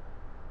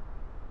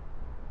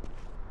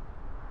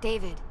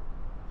 David,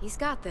 he's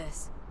got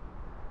this.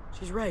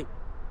 She's right.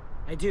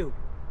 I do.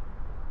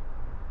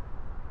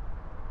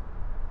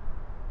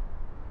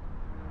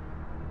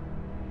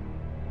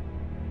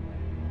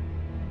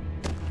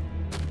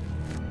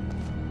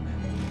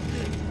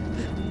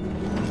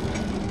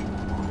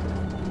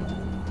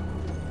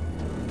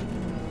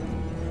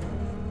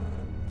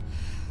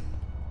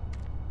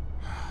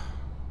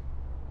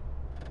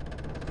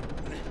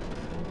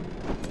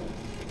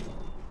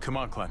 Come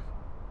on, Clem.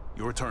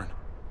 Your turn.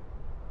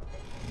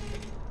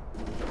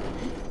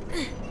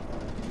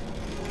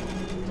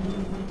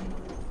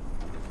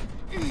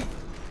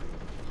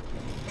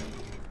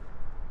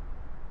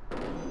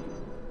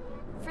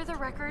 For the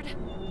record,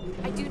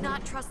 I do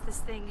not trust this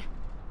thing.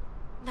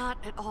 Not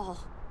at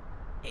all.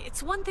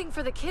 It's one thing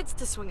for the kids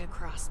to swing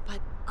across, but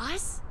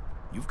us?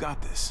 You've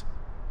got this.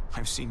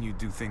 I've seen you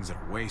do things that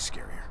are way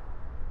scarier.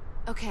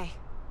 Okay.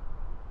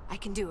 I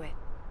can do it.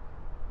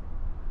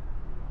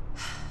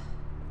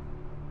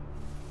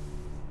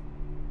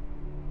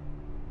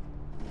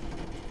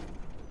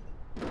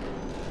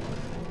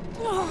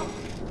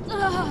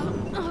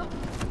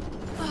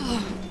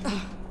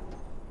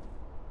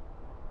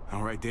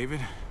 All right, David,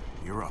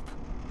 you're up.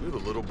 You're the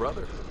little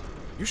brother.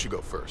 You should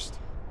go first.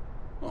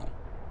 Oh,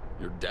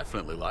 you're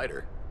definitely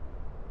lighter.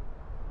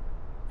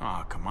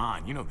 Aw, come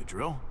on, you know the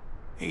drill.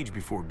 Age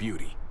before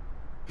beauty.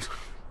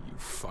 You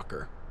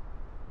fucker.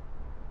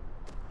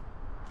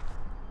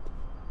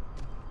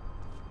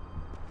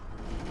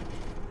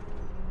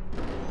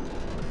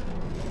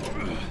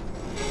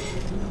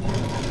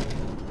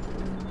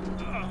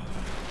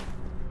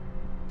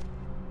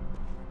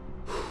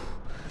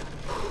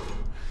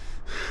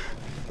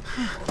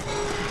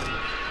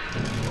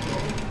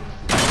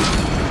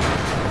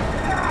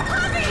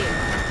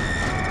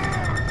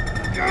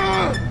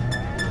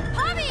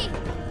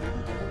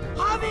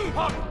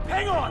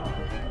 Hang on!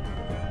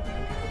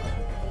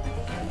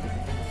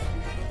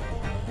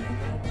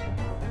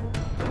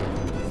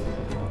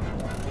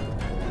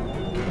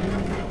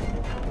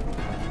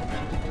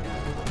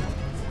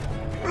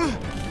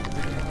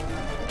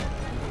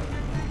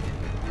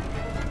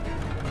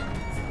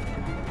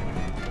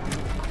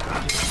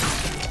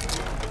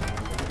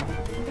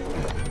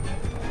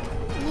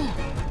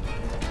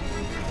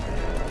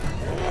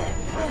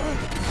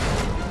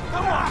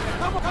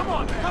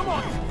 Come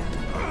on!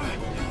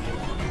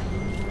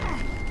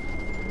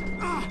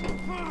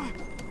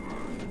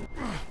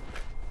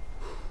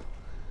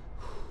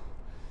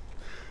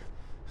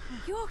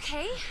 You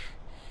okay?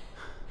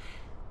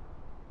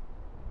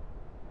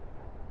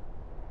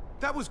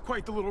 That was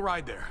quite the little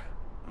ride there.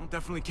 I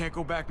definitely can't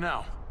go back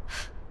now.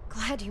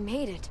 Glad you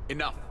made it.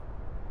 Enough.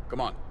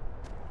 Come on.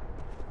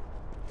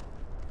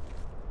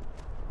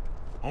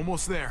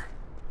 Almost there.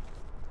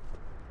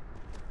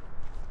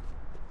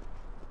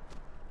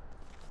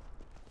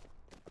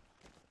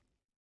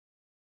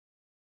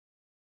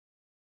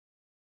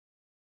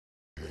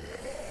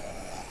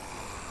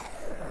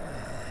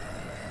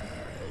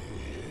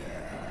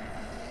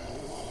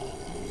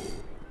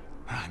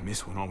 I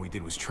miss when all we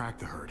did was track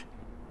the herd.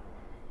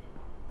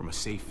 From a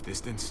safe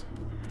distance?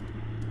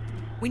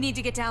 We need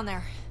to get down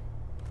there.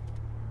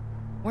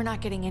 We're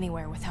not getting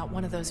anywhere without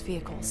one of those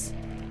vehicles.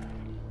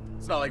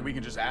 It's not like we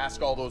can just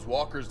ask all those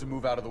walkers to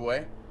move out of the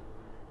way.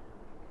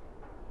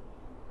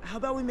 How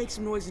about we make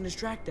some noise and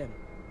distract them?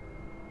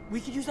 We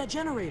could use that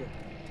generator.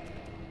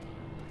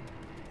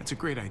 That's a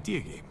great idea,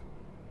 Gabe.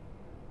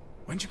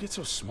 When'd you get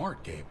so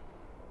smart, Gabe?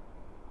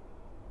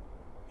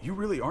 You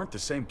really aren't the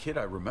same kid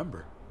I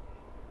remember.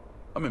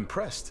 I'm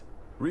impressed,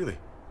 really.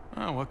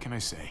 Oh, what can I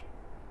say?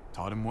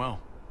 Taught him well.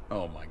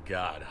 Oh my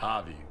God,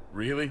 Javi,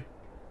 really?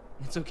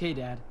 It's okay,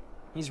 Dad.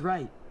 He's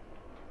right.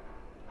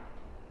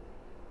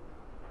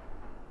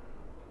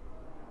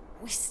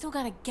 We still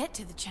gotta get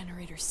to the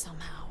generator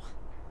somehow.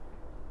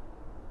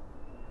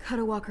 Cut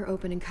a walker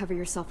open and cover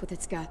yourself with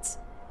its guts.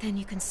 Then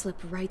you can slip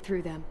right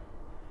through them.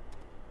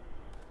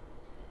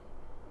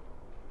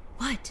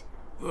 What?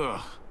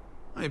 Ugh.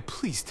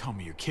 Please tell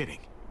me you're kidding.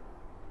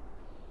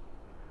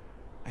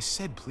 I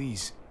said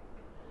please.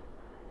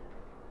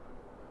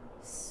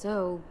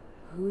 So,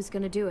 who's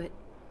gonna do it?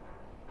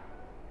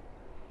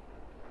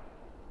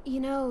 You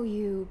know,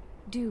 you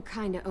do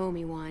kinda owe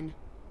me one.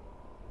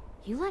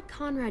 You let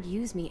Conrad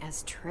use me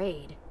as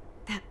trade.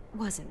 That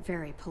wasn't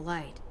very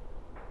polite.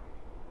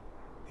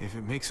 If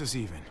it makes us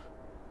even.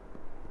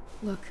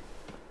 Look,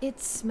 it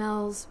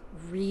smells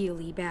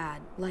really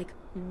bad. Like,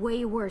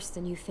 way worse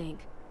than you think.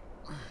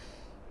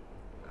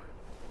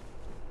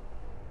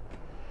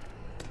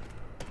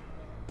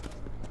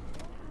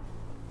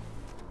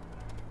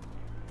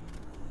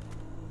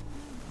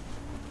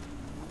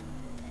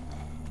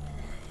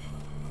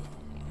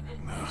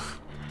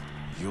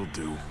 You'll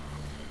do.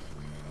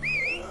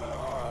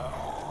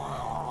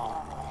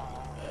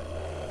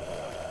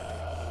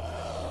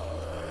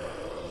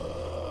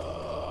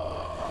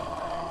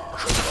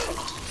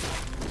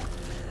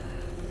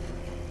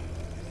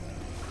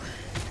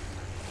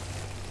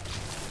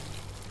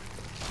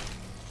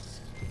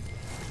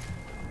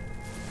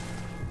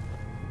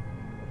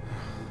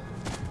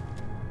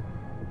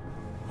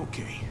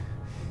 Okay,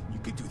 you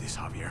could do this,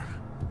 Javier.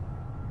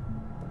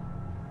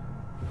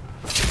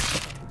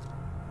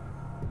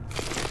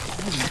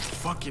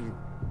 Fucking...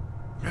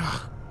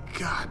 Oh,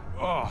 God.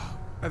 Oh,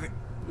 I think...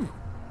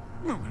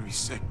 I'm gonna be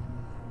sick.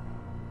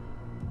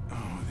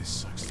 Oh, this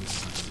sucks, this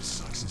sucks, this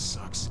sucks, this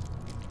sucks.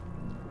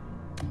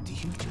 Do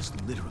you just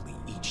literally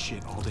eat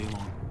shit all day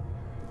long?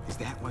 Is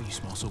that why you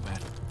smell so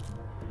bad?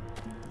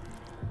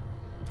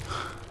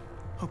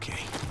 Okay,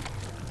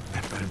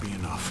 that better be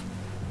enough.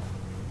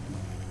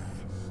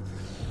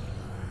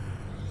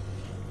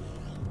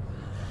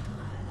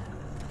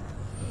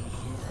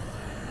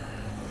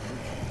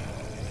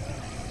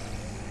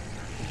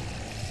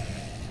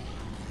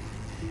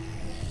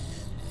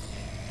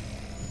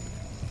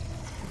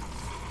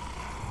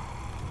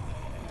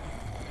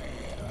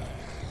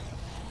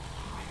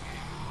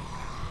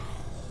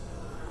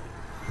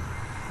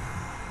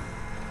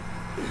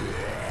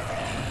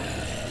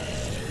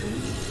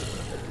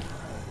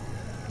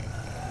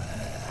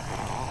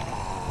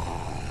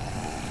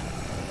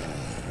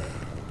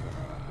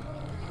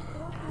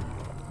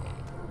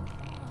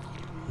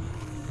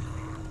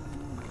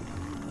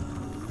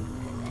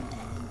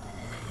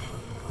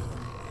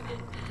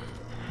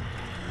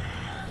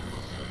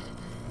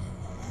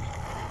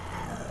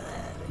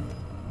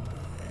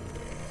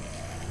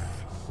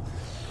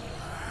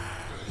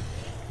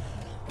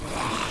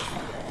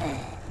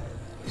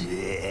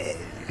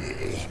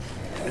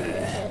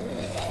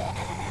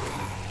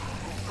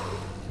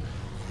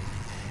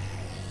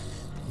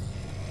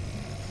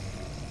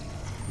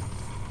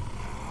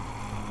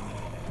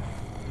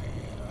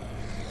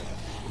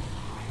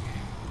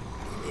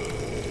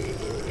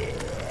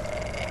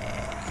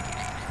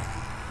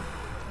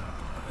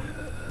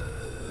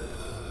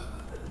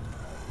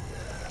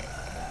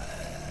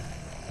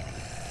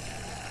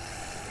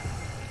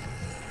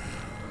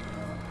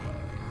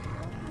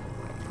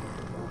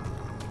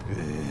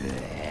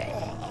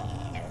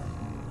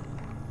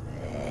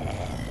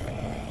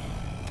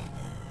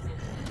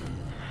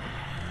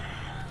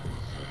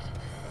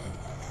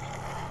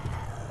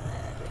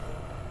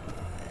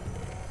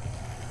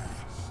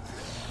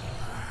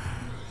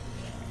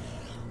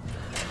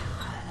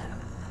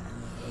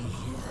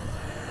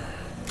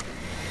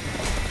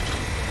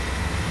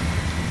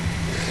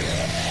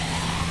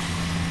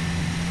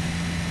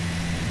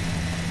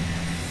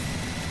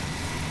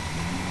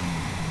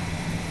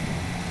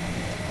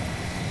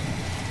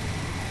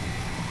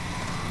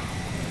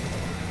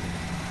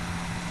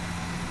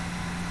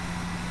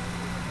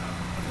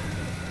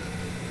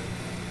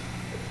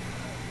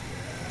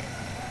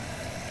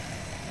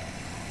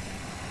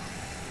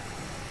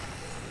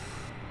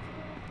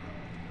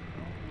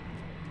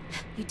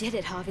 You did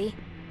it, Javi.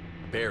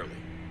 Barely.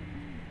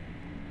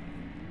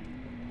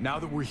 Now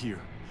that we're here,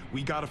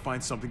 we gotta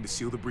find something to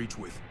seal the breach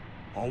with.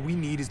 All we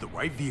need is the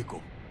right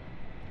vehicle.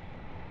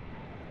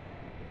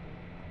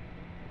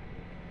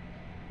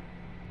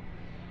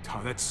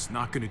 Oh, that's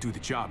not gonna do the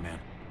job, man.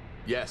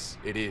 Yes,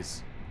 it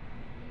is.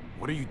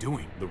 What are you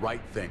doing? The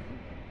right thing.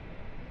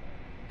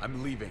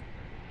 I'm leaving.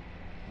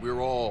 We're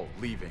all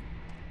leaving.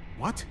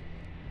 What?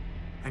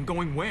 And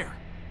going where?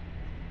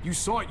 You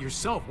saw it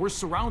yourself. We're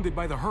surrounded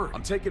by the herd.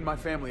 I'm taking my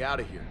family out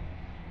of here.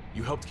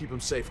 You helped keep them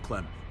safe,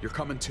 Clem. You're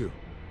coming too.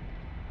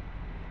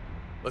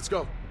 Let's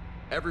go.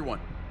 Everyone.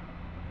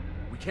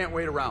 We can't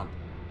wait around.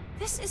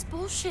 This is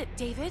bullshit,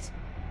 David.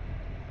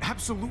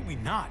 Absolutely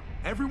not.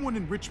 Everyone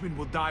in Richmond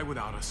will die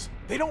without us.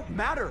 They don't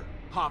matter,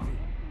 Javi.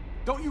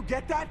 Don't you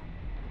get that?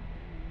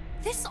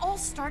 This all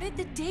started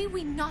the day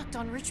we knocked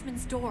on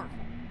Richmond's door.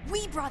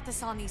 We brought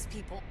this on these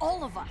people,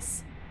 all of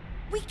us.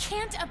 We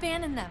can't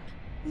abandon them.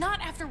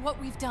 Not after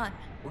what we've done.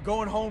 We're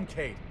going home,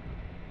 Kate.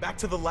 Back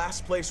to the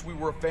last place we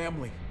were a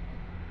family.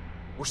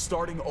 We're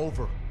starting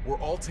over. We're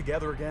all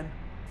together again.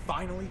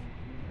 Finally.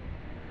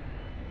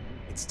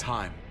 It's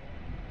time.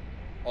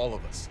 All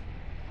of us.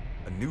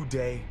 A new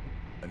day,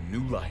 a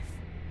new life.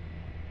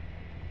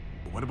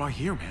 But what about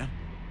here, man?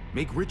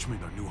 Make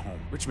Richmond our new home.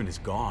 Richmond is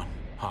gone,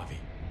 Javi.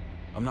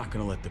 I'm not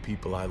gonna let the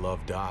people I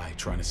love die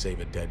trying to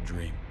save a dead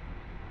dream.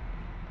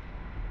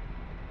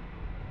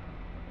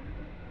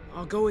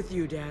 I'll go with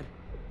you, Dad.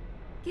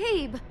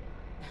 Gabe!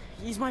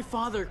 He's my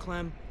father,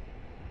 Clem.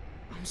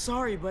 I'm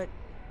sorry, but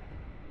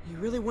you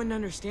really wouldn't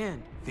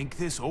understand. Think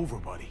this over,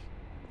 buddy.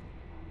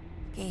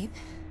 Gabe,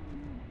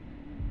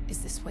 is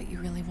this what you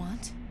really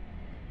want?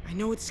 I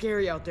know it's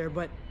scary out there,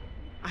 but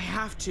I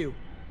have to.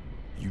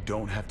 You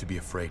don't have to be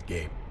afraid,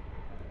 Gabe.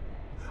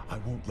 I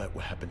won't let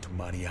what happened to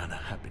Mariana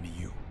happen to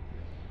you.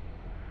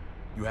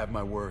 You have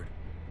my word.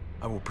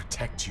 I will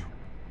protect you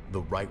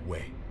the right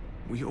way.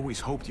 We always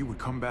hoped you would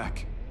come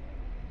back.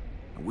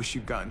 I wish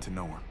you'd gotten to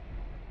know her.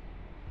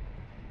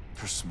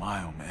 Her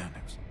smile, man,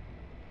 it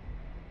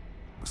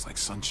was like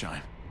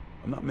sunshine.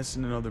 I'm not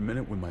missing another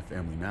minute with my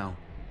family now.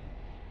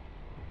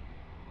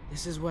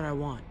 This is what I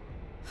want.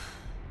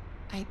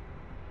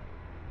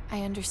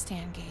 I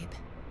understand, Gabe.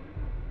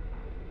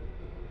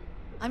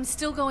 I'm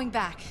still going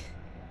back.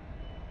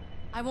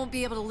 I won't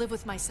be able to live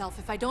with myself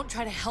if I don't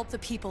try to help the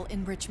people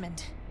in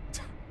Richmond.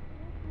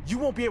 You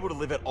won't be able to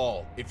live at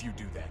all if you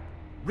do that.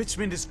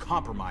 Richmond is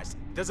compromised.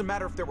 Doesn't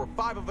matter if there were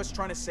 5 of us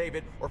trying to save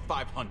it or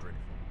 500.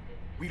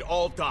 We'd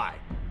all die.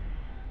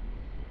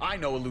 I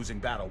know a losing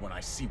battle when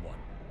I see one.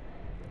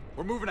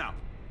 We're moving out.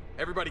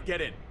 Everybody get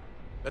in.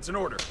 That's an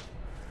order.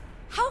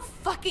 How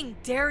fucking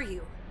dare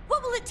you?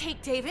 What will it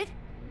take, David?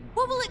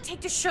 What will it take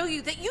to show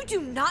you that you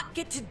do not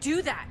get to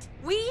do that?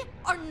 We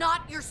are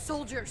not your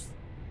soldiers.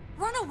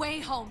 Run away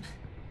home.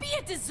 Be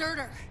a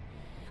deserter.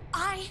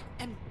 I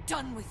am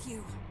done with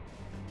you.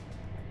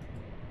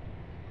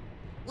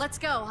 Let's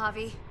go,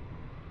 Javi.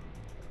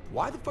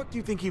 Why the fuck do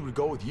you think he would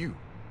go with you?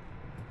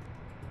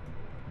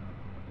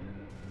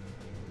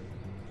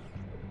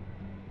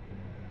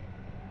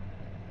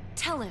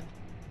 Tell him.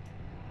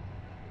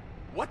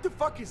 What the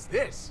fuck is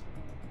this?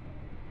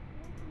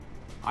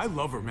 I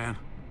love her, man.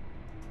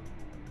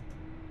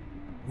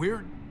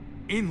 We're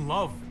in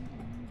love.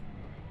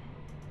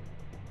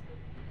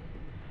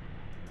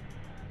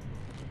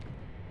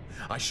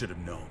 I should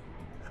have known.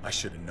 I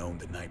should have known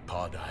the night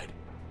Pa died.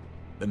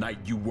 The night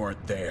you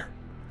weren't there.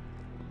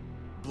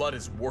 Blood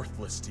is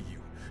worthless to you,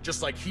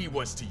 just like he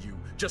was to you,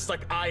 just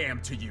like I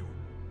am to you.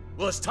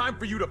 Well, it's time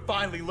for you to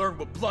finally learn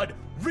what blood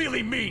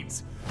really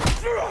means.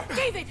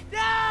 David!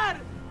 Dad!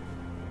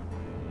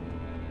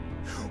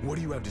 What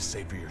do you have to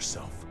say for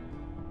yourself,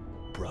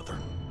 brother?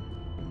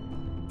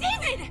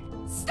 David!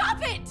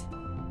 Stop it!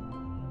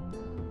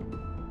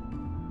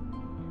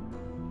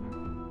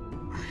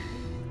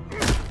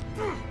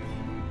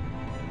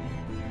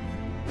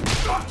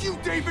 Fuck you,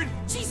 David!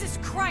 Jesus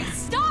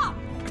Christ, stop!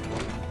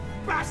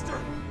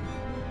 Bastard!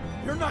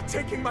 You're not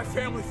taking my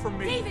family from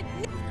me! David,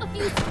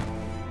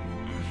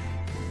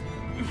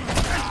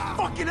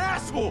 Fucking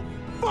asshole!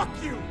 Fuck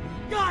you!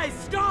 Guys,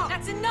 stop!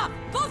 That's enough!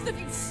 Both of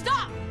you,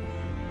 stop!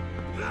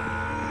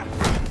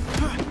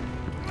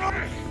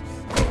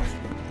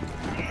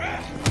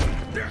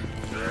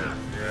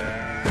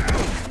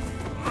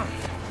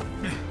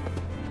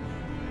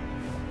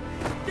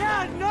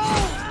 Dad,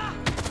 no!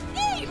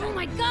 Dave! Oh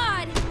my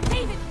God!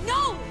 David,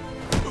 no!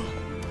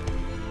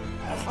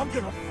 I'm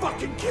gonna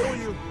fucking kill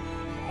you!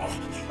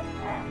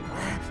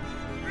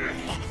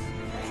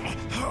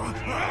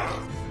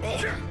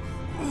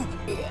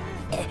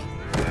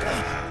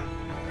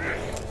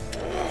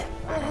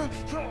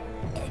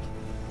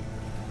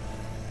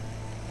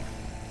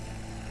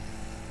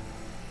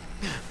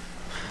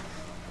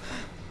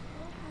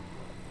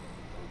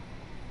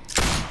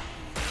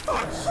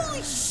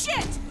 Holy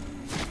shit!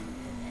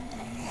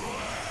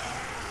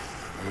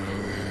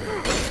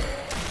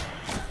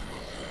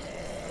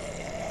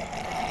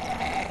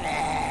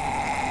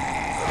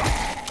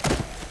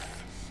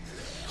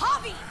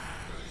 Javi!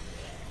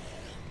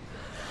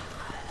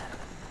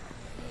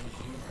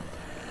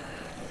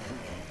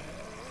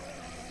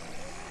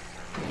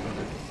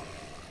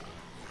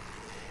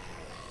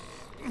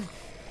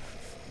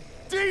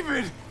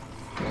 David!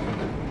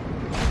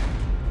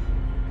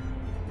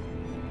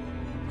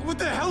 What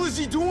the hell is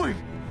he doing?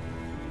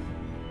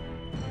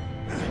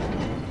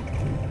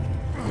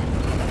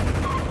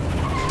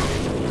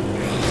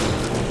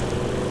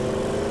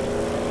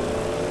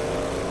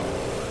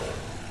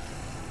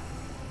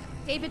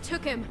 David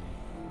took him.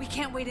 We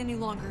can't wait any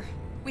longer.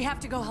 We have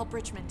to go help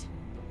Richmond.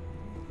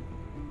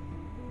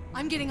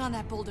 I'm getting on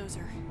that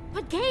bulldozer.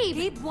 But Gabe!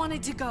 Gabe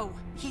wanted to go.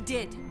 He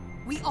did.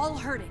 We all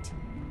heard it.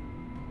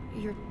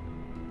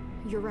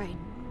 You're right.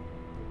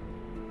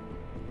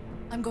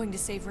 I'm going to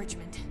save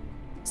Richmond.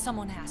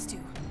 Someone has to.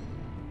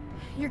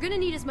 You're gonna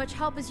need as much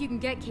help as you can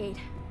get, Kate.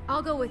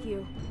 I'll go with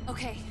you.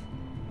 Okay.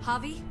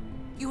 Javi,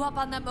 you hop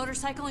on that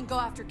motorcycle and go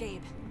after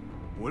Gabe.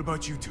 What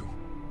about you two?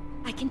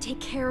 I can take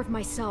care of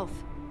myself.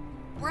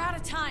 We're out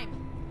of time.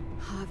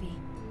 Javi,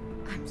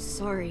 I'm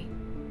sorry.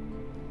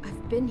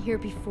 I've been here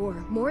before,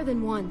 more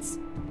than once.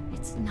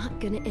 It's not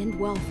gonna end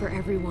well for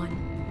everyone.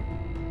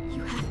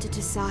 You have to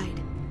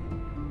decide.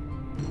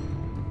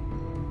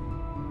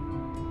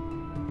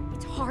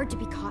 It's hard to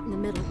be caught in the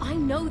middle. I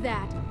know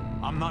that.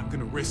 I'm not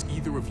gonna risk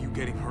either of you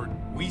getting hurt.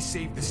 We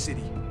saved the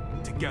city.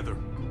 Together.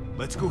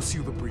 Let's go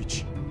seal the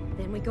breach.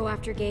 Then we go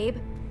after Gabe?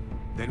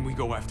 Then we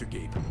go after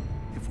Gabe.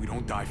 If we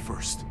don't die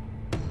first.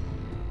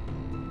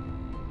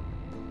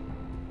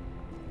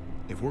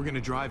 If we're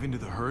gonna drive into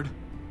the herd,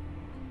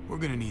 we're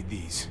gonna need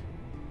these.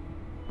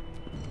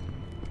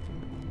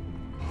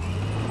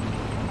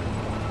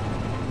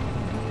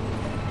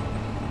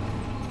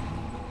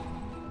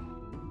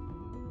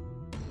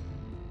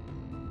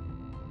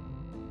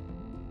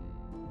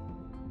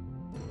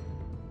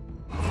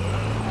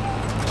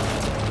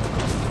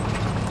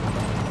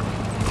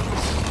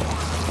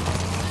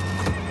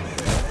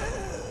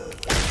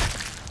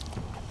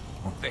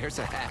 There's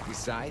a happy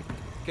sight.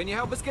 Can you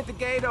help us get the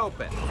gate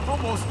open?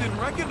 Almost didn't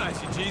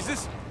recognize you,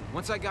 Jesus.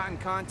 Once I got in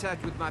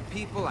contact with my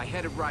people, I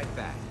headed right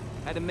back.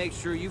 Had to make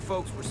sure you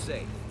folks were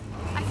safe.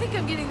 I think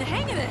I'm getting the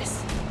hang of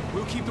this.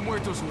 We'll keep the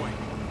muertos away.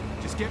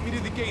 Just get me to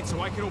the gate so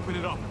I can open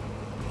it up.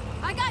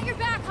 I got your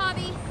back,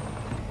 Javi.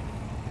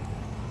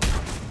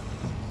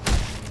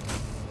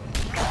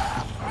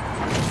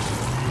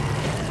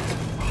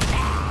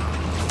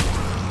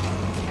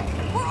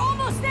 We're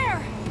almost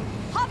there.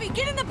 Javi,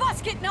 get in the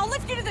busket and I'll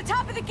lift you to the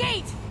top of the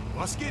gate.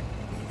 Busket?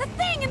 The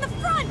thing in the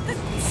front! The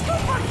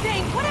scooper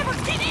thing! Whatever!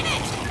 Get in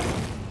it!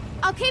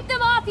 I'll keep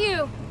them off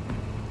you!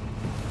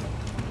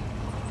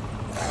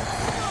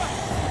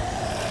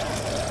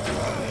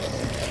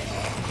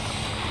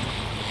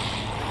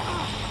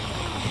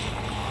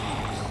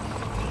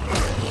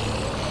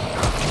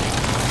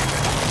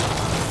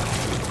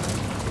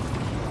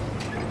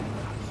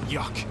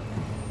 Yuck.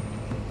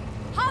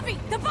 Javi,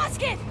 the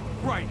busket!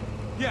 Right.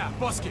 Yeah,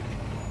 busket.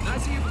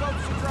 Nice of you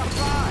folks to drop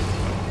by.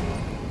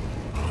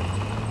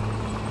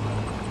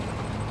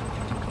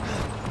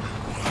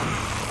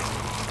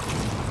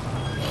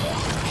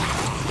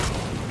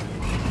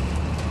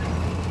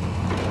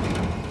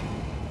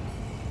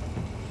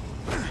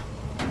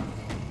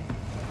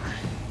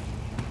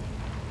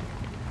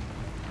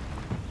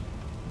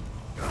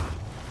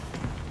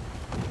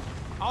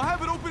 I'll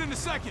have it open in a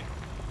second.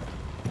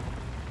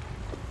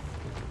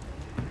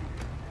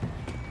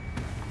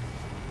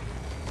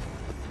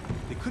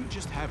 They couldn't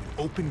just have an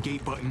open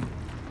gate button.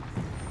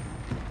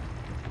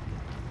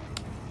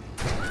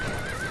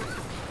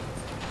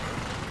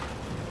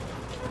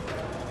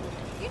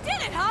 You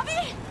did it,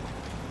 Javi!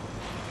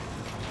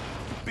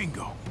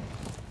 Bingo.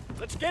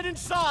 Let's get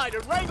inside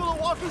and wrangle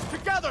the walkers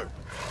together!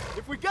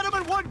 If we get them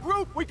in one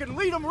group, we can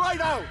lead them right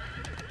out!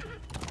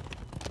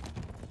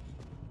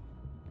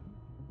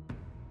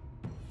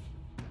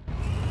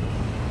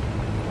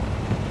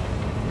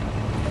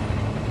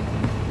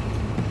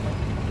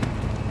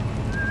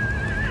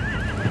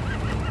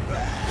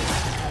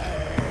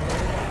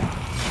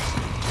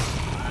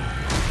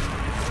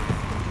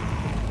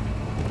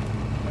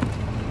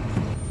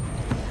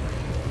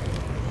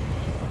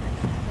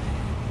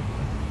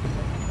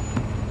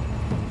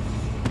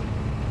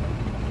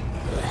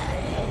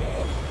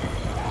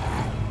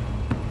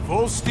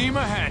 Full steam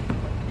ahead.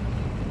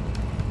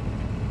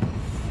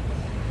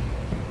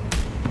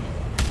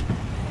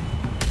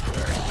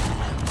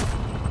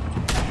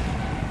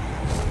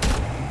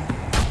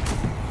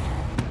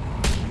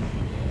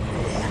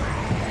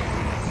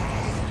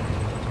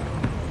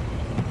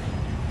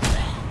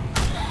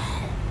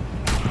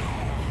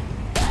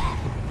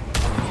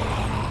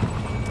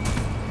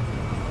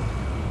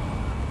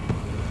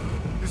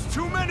 There's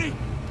too many.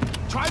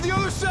 Try the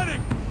other setting.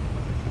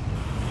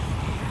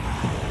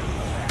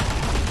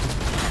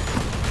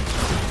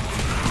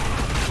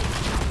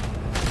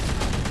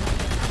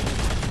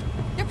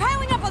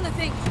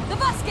 The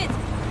busket!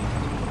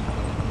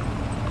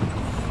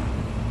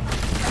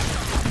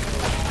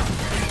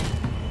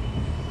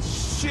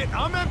 Shit,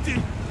 I'm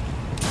empty!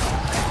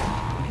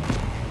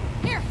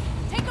 Here,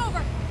 take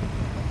over!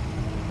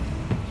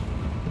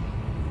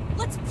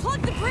 Let's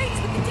plug the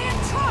brakes with the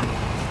damn truck!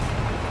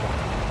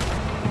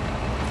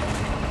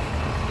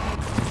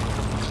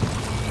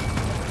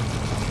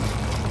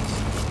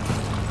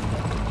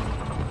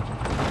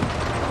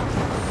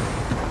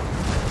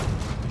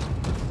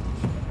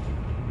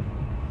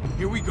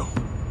 Here we go.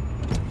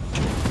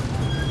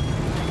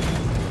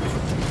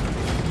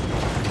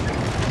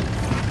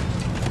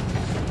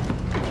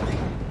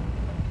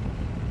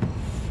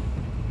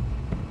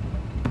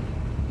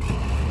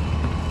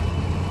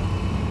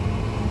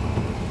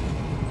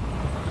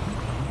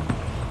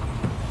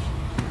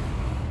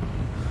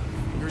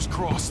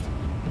 crossed.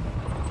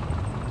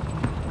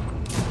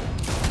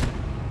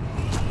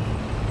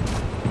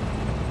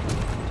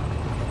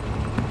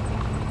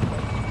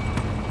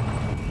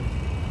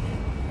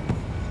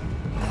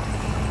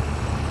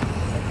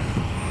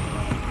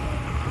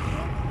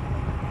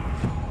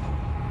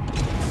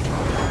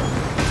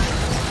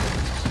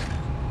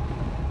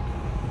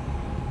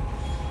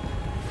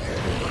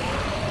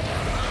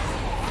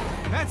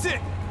 That's it!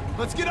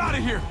 Let's get out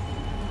of here!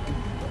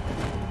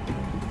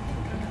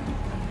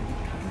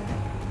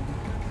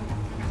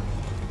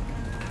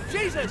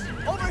 Jesus!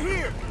 Over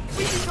here!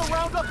 We need to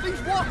round up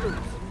these walkers!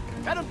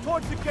 Head them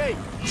towards the cave!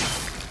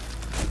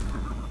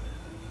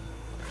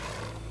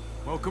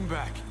 Welcome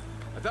back.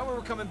 I thought we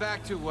were coming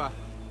back to, well,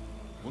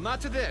 not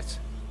to this.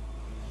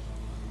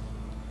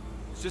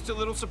 It's just a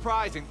little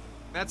surprising,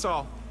 that's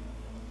all.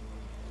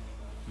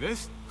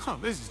 This? Oh,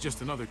 this is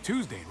just another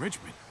Tuesday in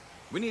Richmond.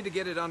 We need to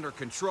get it under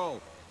control.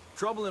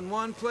 Trouble in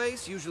one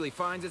place usually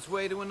finds its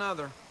way to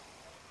another.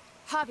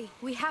 Javi,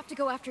 we have to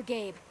go after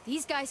Gabe.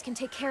 These guys can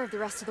take care of the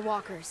rest of the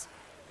walkers.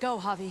 Go,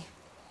 Javi.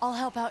 I'll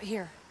help out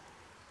here.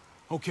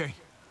 Okay.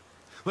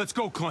 Let's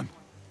go, Clem.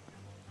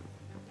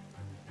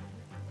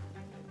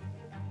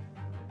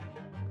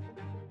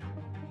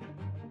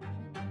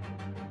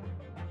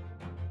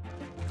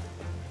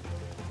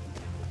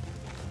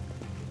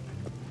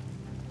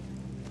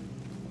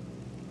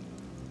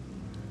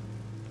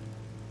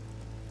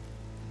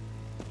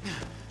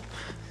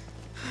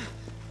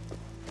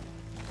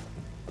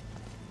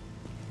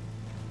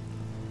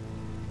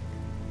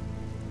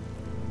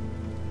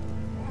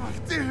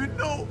 Dude,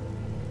 no!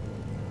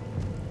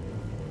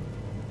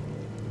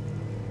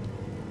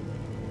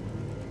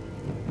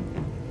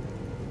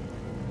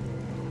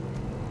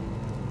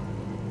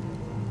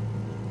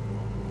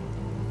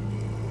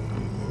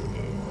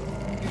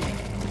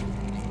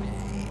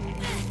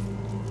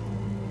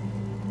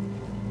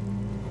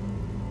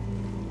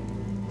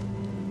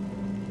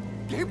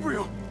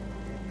 Gabriel!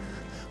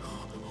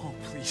 Oh,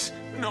 please,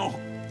 no!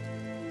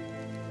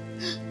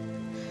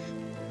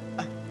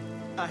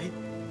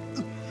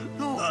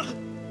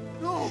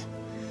 No!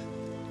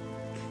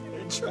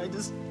 I tried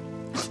to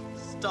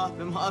stop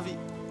him, Javi.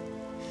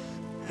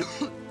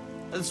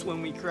 That's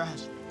when we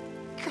crashed.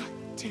 God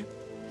damn.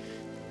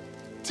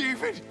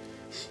 David!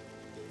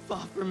 He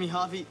fought for me,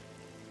 Javi.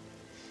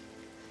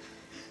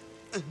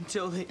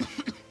 Until they...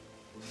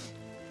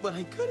 But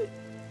I couldn't.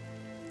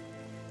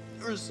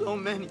 There were so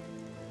many.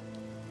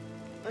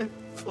 I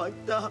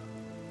fucked up.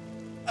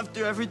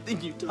 After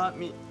everything you taught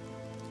me.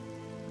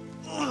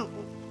 It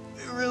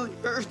really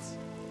hurts.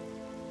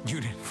 You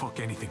didn't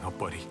fuck anything up,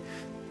 buddy.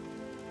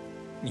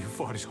 You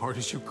fought as hard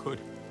as you could.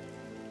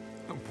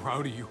 I'm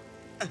proud of you.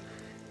 I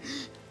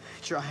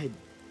tried.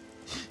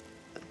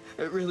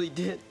 I really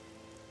did.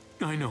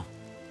 I know.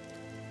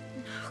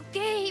 No,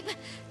 Gabe!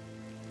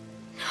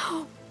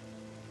 No!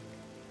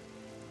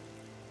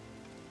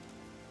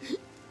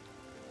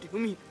 Do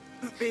me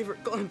a favor,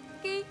 Clem.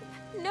 Gabe,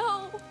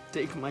 no!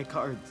 Take my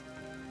cards.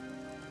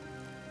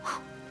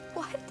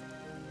 What?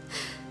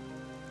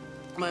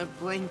 My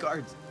playing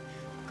cards.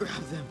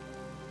 Grab them.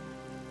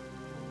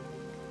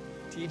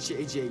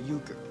 TJJ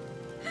Euchre.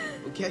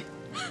 Okay?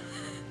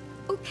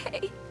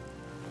 Okay.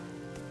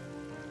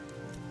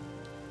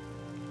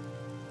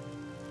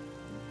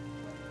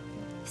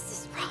 This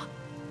is wrong.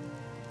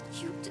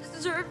 You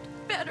deserved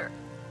better.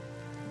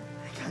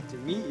 I got to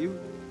meet you.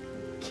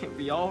 Can't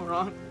be all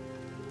wrong.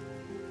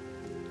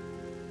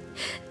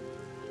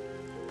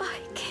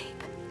 Bye,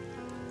 Gabe.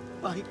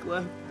 Bye,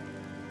 Clem.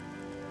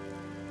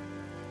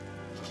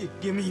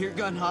 Give me your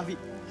gun, Javi.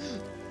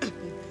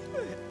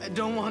 I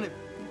don't want it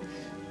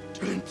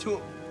turn into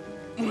a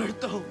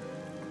muerto.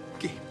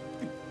 Gabe,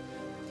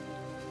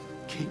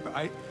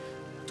 I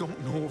don't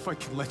know if I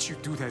can let you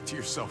do that to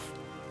yourself.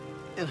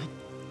 And I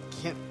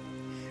can't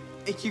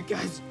make you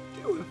guys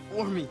do it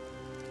for me.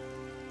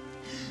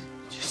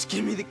 Just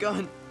give me the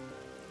gun.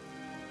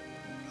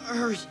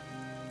 Hurry.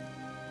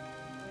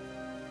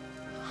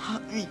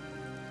 Javi,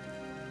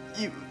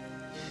 you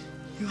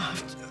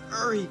have to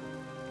hurry.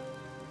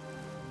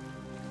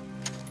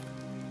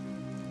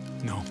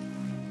 No.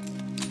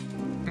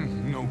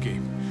 No,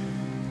 Gabe.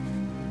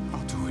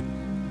 I'll do it.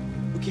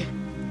 Okay.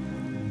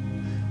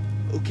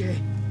 Okay.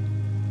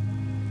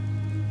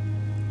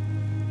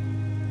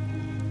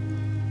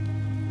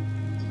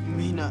 You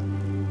may not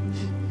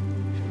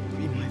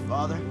be my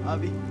father,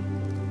 Javi,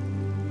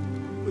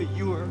 but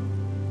you are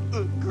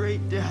a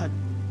great dad.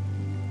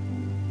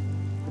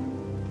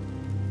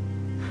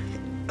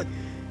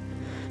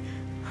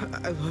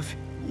 I love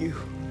you,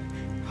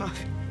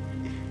 Javi.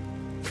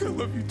 I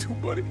love you too,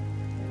 buddy.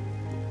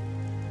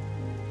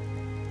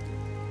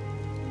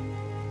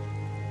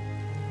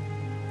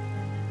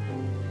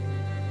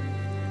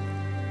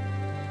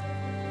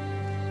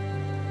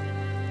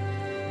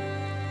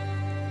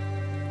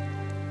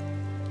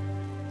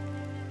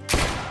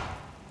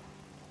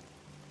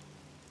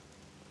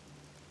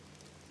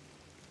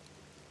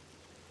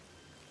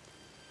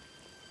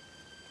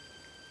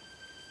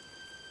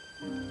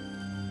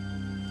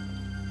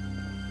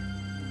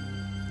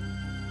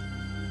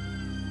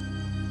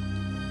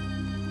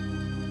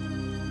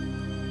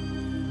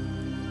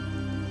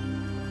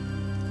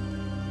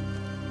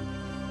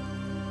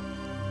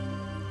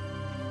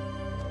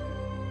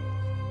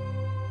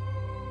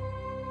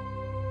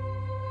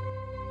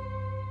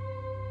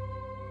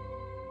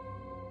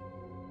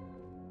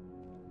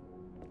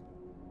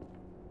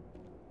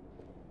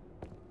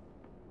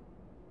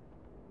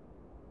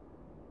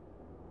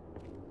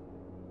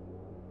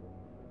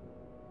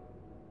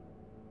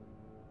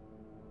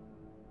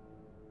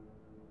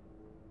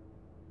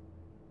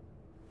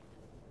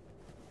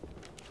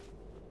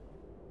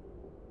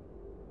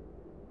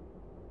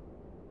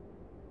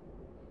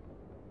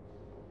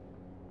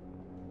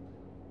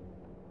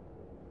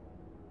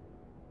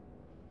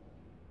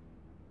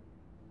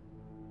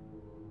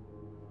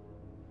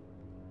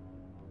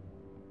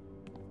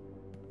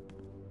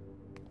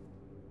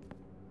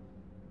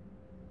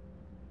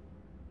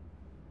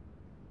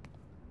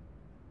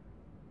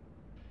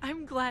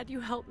 I'm glad you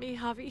helped me,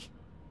 Javi.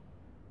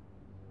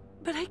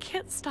 But I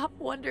can't stop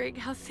wondering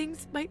how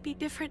things might be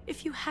different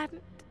if you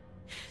hadn't.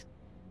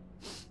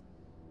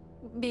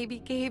 Maybe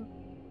Gabe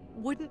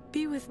wouldn't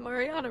be with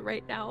Mariana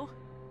right now.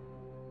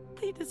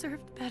 They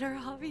deserved better,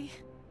 Javi.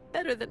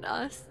 Better than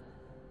us.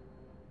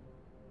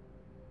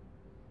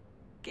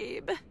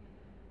 Gabe,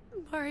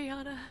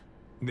 Mariana.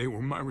 They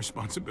were my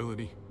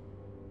responsibility.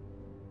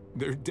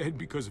 They're dead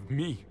because of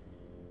me.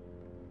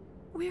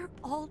 We're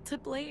all to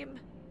blame,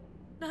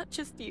 not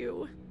just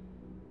you.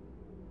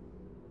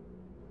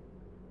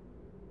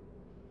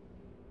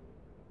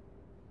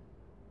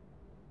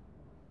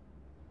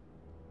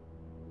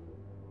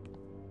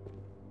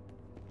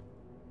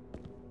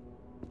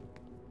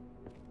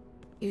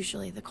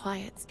 Usually the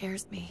quiet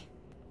scares me.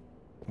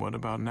 What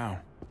about now?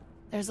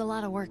 There's a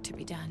lot of work to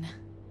be done.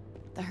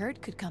 The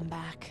herd could come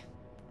back.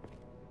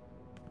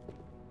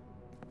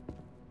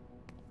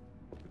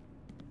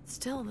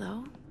 Still,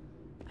 though,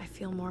 I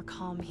feel more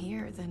calm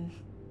here than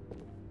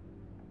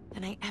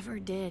I ever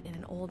did in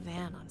an old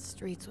van on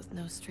streets with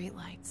no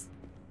streetlights.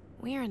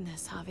 We earned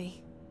this,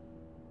 Javi.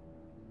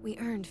 We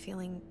earned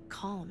feeling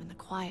calm in the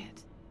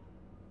quiet.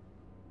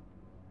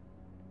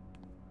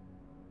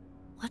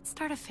 Let's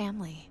start a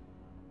family.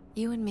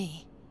 You and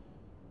me.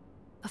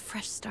 A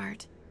fresh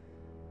start.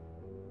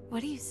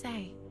 What do you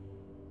say?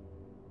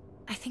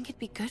 I think it'd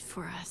be good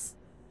for us.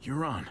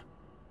 You're on.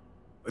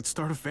 Let's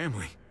start a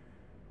family.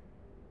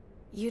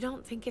 You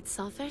don't think it's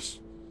selfish?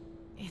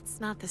 It's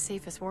not the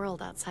safest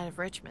world outside of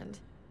Richmond.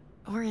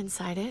 Or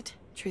inside it,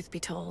 truth be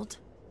told.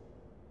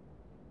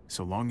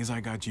 So long as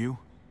I got you,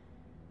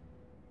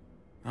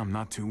 I'm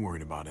not too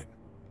worried about it.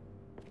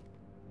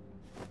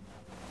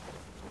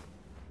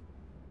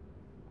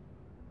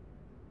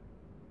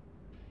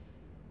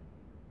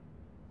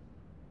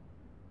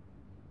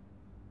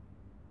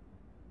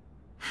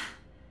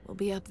 We'll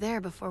be up there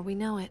before we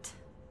know it.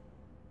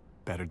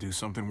 Better do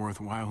something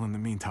worthwhile in the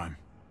meantime.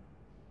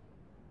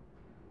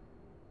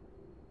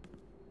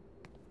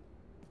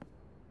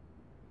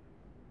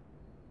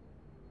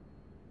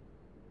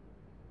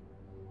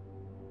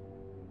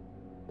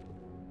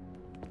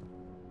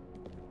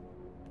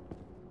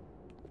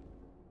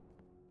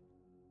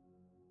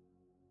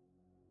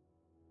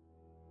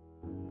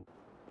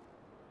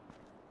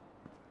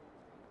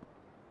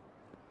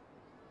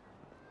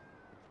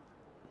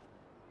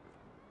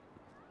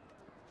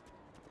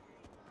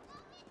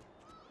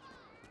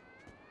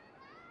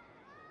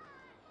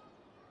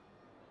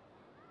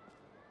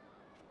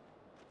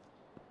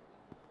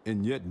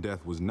 And yet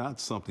death was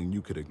not something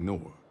you could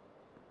ignore.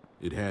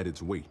 It had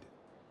its weight.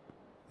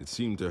 It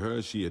seemed to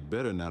her she had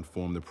better not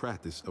form the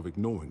practice of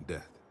ignoring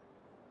death.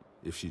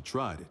 If she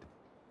tried it,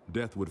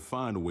 death would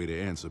find a way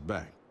to answer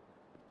back.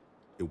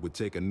 It would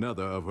take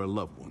another of her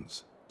loved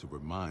ones to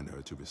remind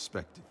her to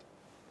respect it.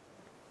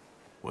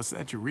 What's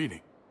that you're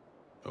reading?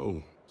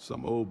 Oh,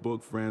 some old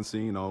book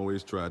Francine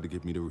always tried to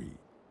get me to read.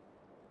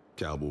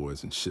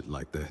 Cowboys and shit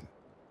like that.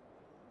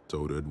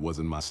 Told her it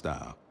wasn't my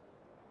style.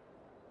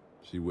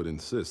 She would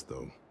insist,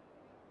 though.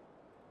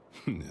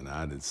 And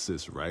I'd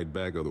insist right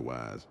back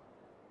otherwise.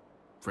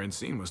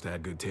 Francine must have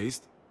had good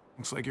taste.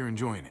 Looks like you're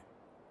enjoying it.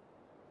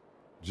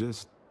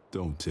 Just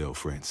don't tell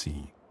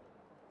Francine.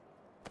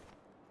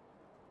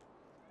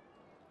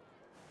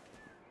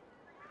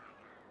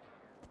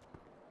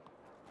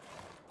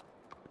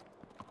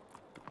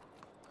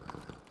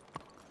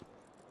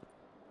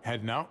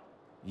 Heading out?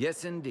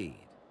 Yes, indeed.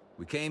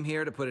 We came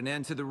here to put an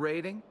end to the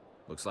raiding.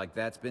 Looks like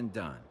that's been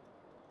done.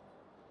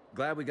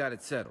 Glad we got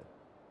it settled.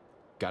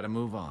 Gotta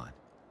move on.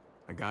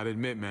 I gotta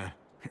admit, man,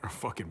 you're a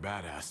fucking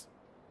badass.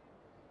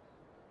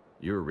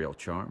 You're a real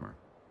charmer.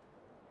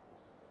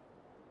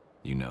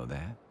 You know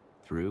that?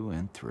 Through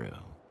and through.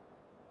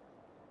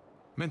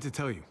 Meant to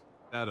tell you,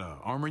 that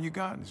armor you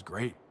got is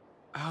great.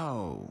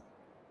 Well,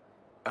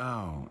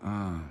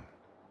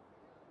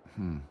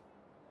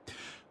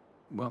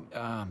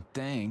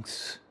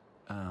 thanks.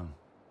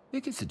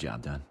 It gets the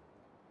job done.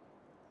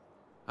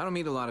 I don't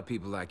meet a lot of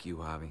people like you,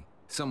 Javi.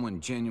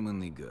 Someone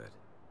genuinely good.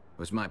 It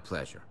was my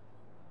pleasure.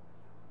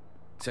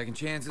 Second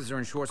chances are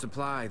in short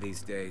supply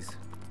these days.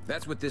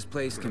 That's what this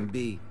place can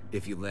be,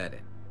 if you let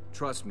it.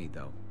 Trust me,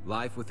 though.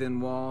 Life within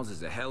walls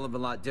is a hell of a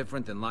lot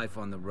different than life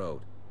on the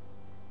road.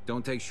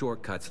 Don't take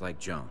shortcuts like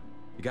Joan.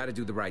 You gotta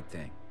do the right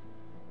thing.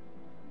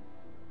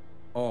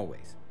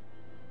 Always.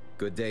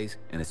 Good days,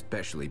 and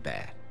especially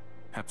bad.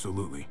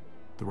 Absolutely.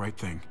 The right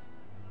thing.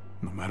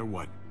 No matter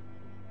what.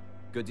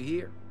 Good to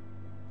hear.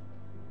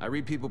 I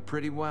read people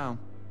pretty well.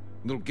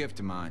 Little gift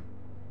of mine.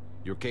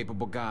 You're a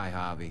capable guy,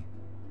 Javi.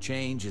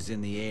 Change is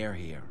in the air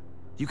here.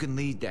 You can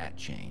lead that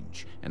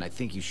change, and I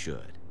think you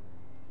should.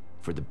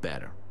 For the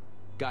better.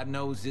 God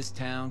knows this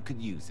town could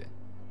use it.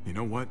 You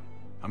know what?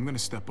 I'm gonna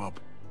step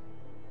up.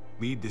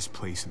 Lead this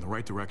place in the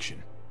right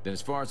direction. Then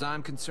as far as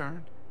I'm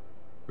concerned,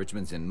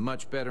 Richmond's in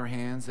much better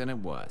hands than it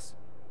was.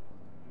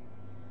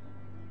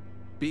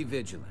 Be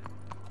vigilant.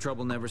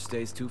 Trouble never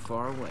stays too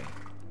far away.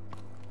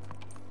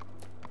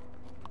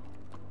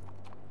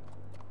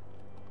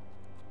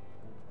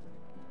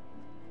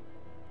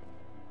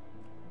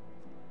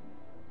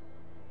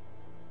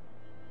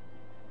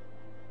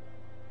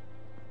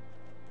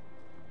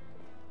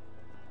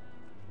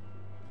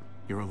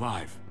 You're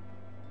alive.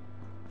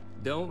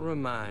 Don't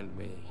remind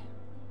me.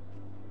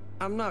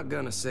 I'm not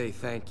gonna say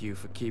thank you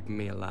for keeping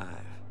me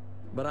alive,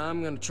 but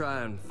I'm gonna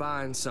try and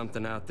find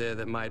something out there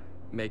that might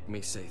make me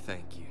say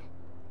thank you.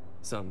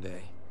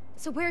 Someday.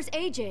 So where's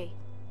AJ?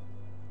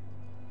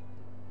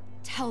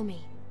 Tell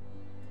me.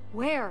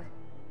 Where?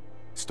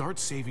 Start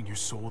saving your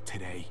soul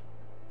today.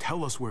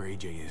 Tell us where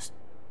AJ is.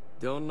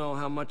 Don't know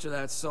how much of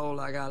that soul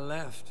I got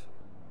left.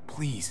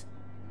 Please.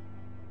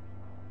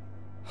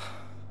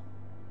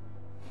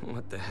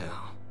 What the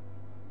hell?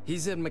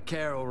 He's at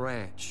McCarroll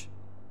Ranch.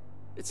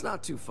 It's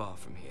not too far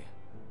from here.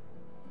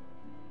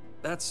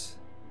 That's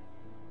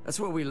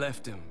where we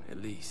left him,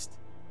 at least.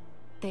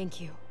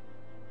 Thank you.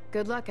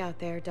 Good luck out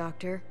there,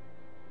 Doctor.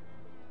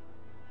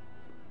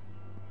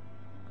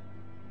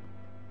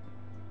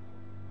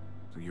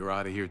 So you're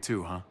out of here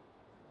too, huh?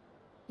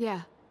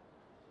 Yeah.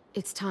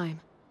 It's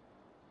time.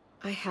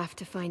 I have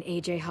to find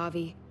AJ,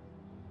 Javi.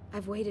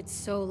 I've waited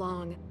so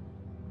long.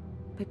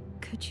 But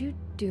could you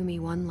do me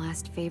one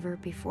last favor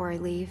before I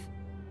leave?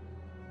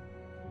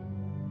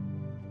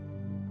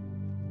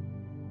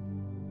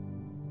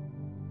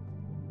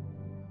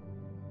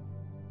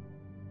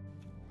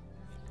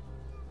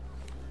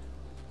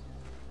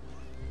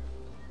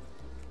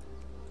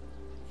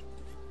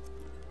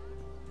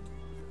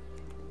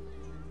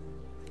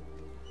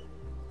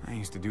 I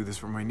used to do this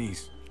for my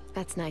niece.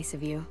 That's nice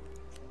of you.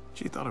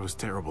 She thought I was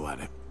terrible at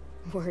it.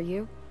 Were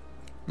you?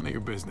 None of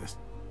your business.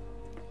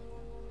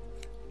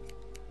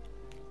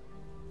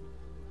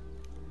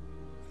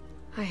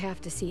 I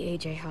have to see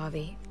AJ,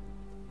 Javi.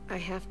 I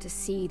have to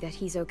see that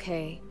he's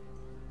okay.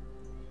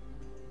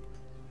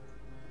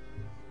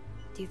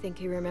 Do you think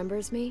he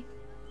remembers me?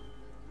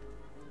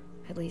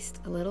 At least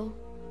a little?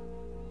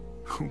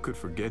 Who could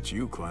forget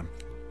you, Clem?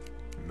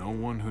 No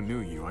one who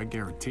knew you, I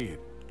guarantee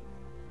it.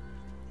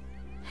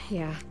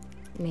 Yeah,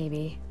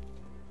 maybe.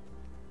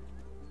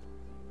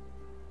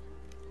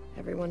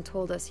 Everyone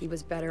told us he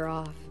was better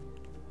off.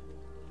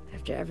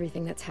 After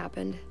everything that's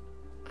happened,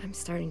 I'm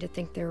starting to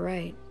think they're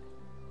right.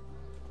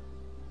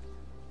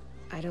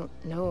 I don't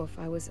know if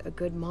I was a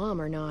good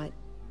mom or not.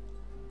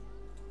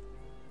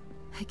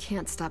 I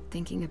can't stop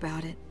thinking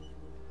about it.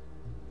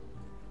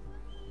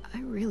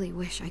 I really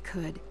wish I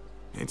could.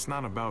 It's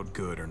not about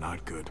good or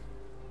not good.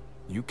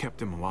 You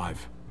kept him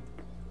alive.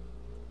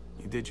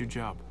 You did your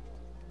job.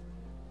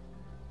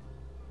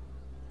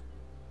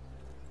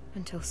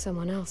 Until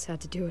someone else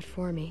had to do it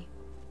for me.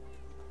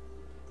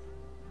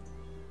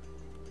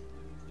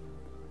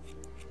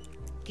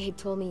 Gabe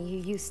told me you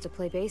used to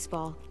play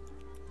baseball.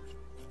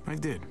 I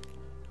did.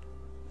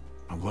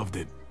 I loved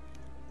it.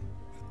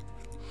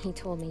 He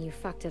told me you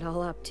fucked it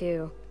all up,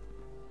 too.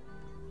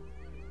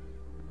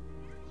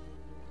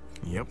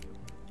 Yep.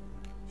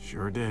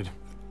 Sure did.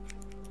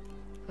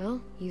 Well,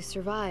 you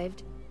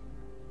survived.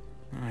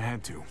 I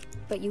had to.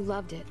 But you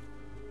loved it.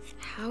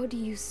 How do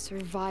you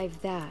survive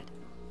that?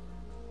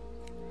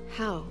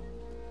 How?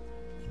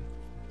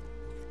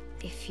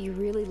 If you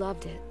really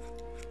loved it,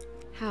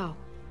 how?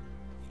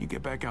 You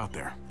get back out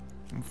there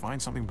and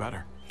find something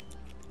better.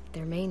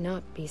 There may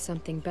not be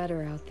something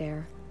better out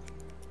there.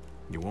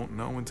 You won't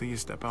know until you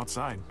step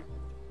outside.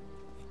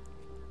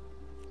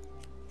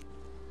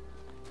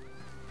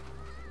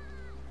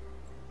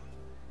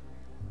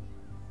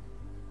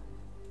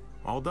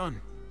 All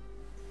done.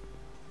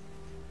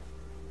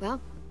 Well,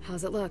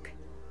 how's it look?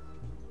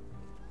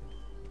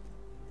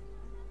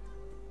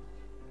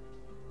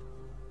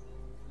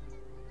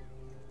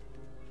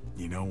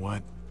 You know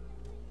what?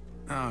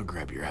 I'll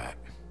grab your hat.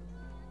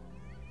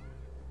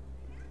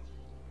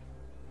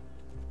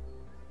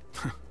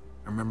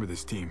 I remember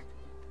this team.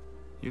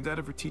 Your dad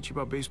ever teach you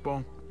about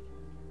baseball?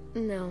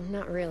 No,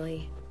 not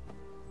really.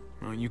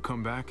 Well, you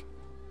come back,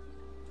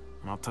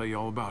 and I'll tell you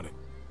all about it.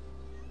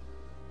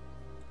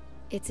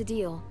 It's a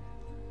deal.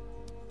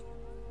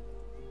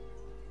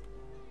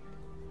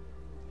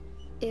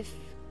 If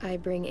I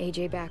bring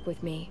AJ back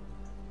with me,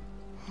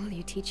 will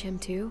you teach him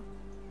too?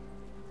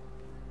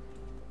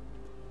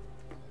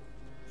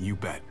 You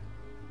bet.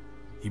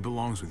 He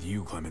belongs with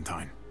you,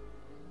 Clementine.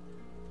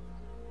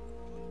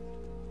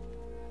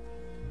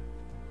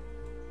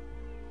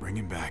 Bring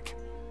him back.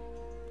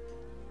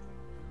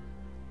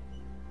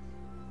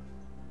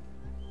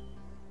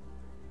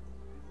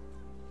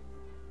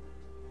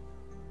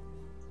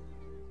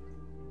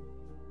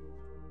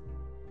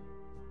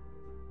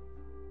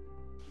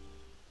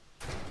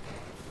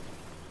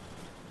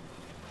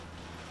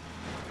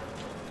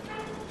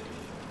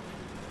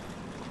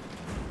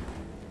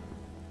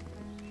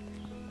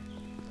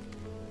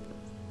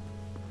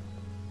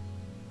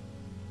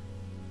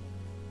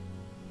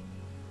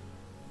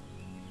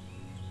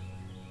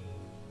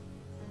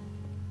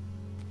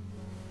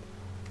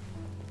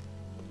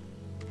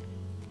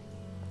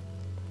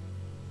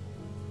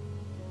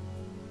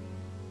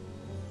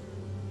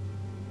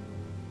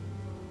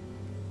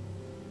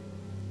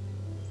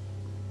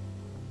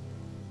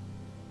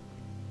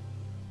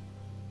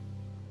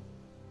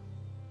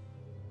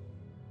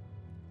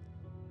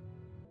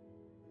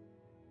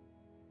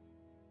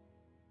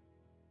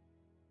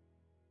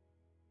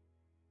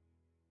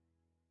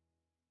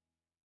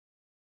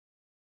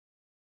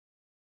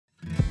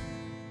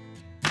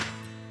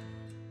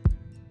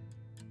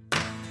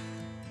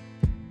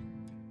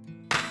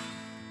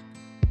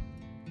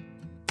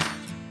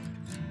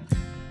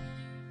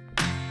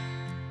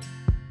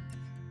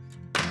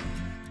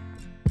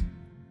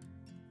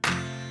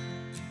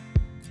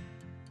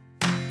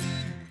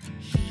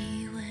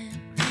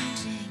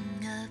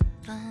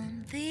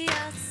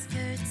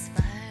 outskirts,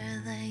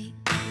 firelight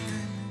gave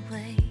them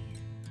away.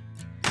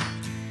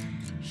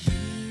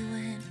 He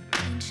went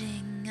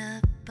ranging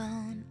up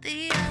on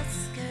the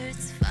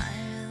outskirts,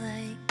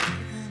 firelight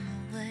gave them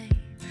away.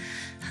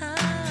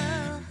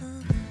 Oh,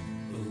 oh,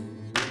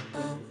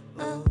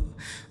 oh,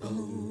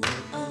 oh,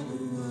 oh,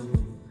 oh.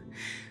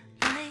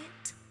 Light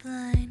to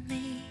blind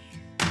me,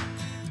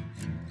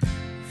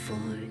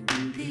 for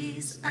in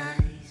these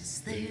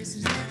eyes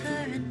there's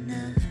never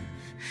enough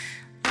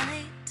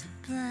light to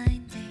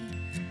blind me.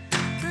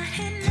 But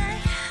at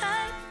night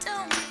I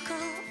don't go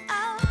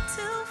out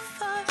too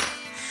far.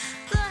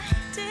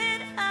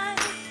 Blinded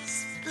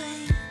eyes,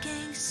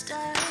 blinking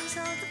stars,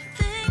 all the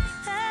things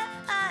that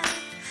I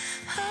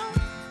hope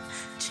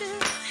to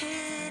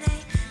hit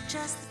ain't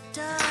just the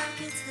dark,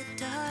 it's the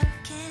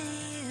dark in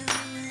you.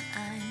 And I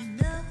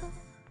know,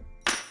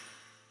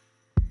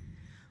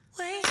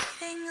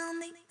 waiting on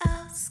the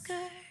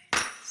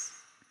outskirts,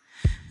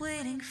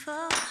 waiting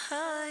for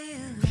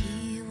you.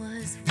 He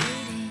was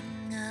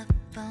waiting up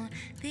on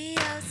the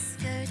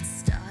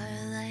outskirts,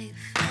 starlight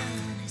fell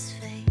on his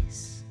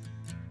face.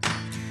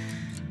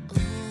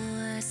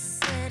 Oh, I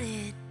said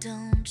it,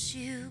 don't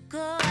you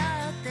go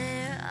out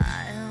there,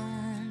 I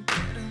won't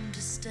get him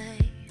to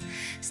stay,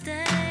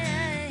 stay.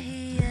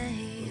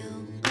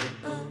 Oh,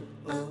 oh,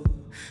 oh,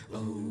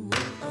 oh,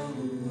 oh,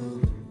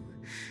 oh.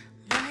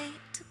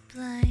 Light to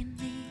blind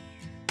me,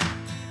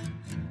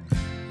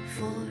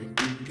 for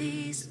in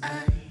these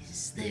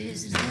eyes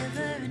there's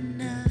never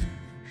enough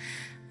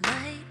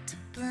light to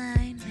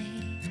blind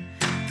me.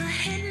 But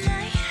at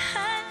night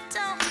I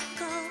don't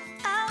go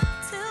out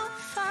too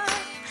far.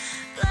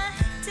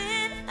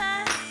 Blinded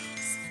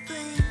eyes,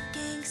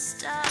 blinking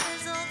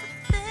stars, all the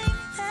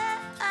things that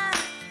I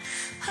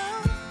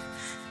hope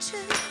to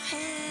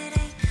hit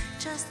ain't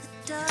just the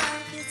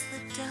dark, it's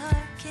the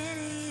dark in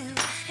you.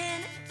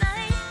 And at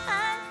night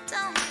I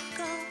don't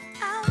go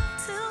out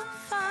too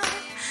far.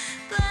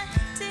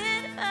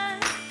 Blinded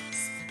eyes,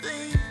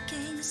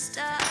 blinking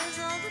stars,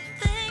 all the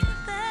things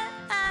that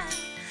I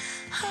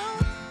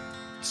hope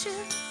to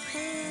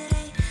hit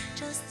ain't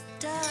just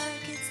the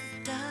dark, it's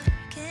the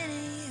dark in you.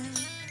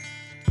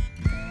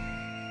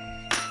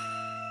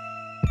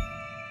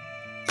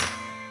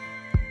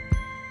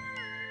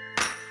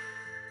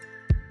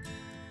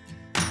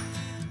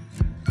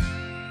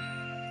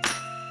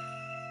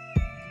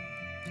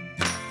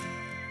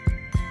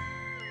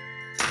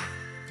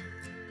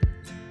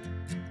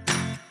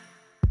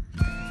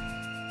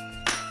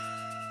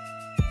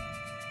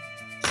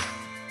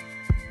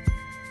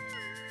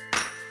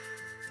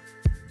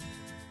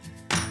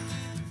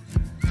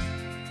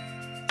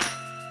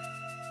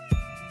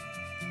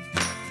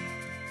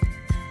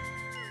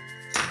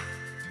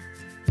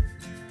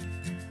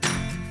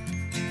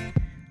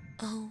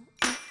 Oh,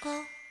 oh,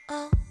 oh,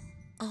 oh,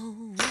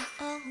 oh,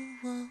 oh,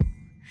 oh,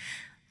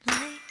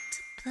 light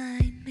to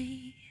blind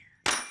me,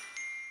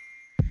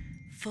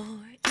 for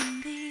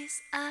in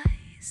these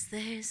eyes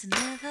there's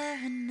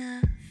never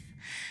enough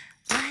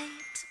light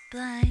to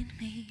blind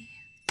me.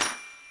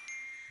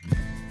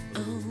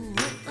 Oh,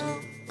 oh,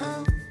 oh,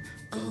 oh,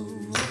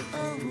 oh,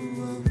 oh,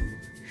 oh,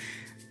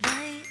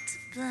 light to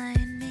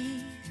blind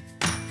me,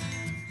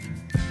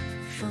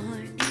 for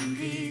in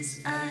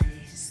these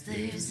eyes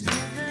there's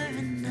never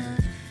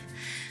enough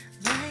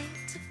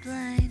light to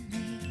blind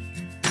me.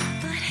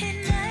 But at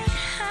night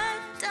I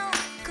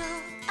don't go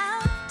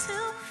out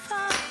too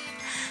far.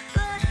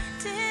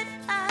 Blinded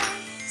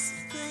eyes,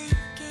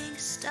 blinking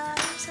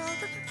stars, all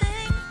the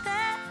things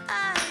that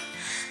I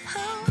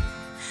hope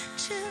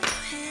to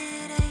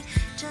hit ain't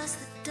just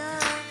the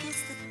dark,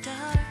 it's the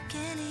dark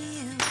in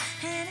you.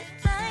 And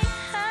at night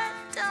I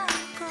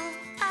don't go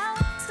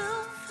out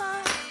too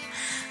far.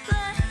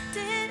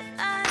 Blinded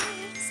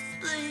eyes,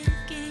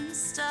 blinking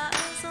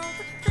stars, all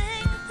the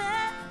things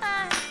that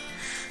I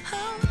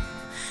hope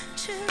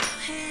to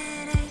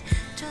hit ain't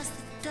just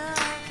the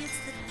dark, it's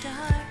the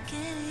dark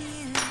in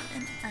you.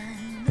 And I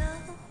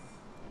know,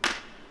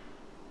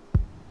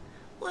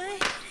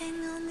 waiting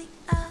on the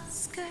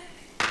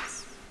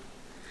outskirts,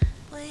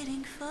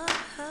 waiting for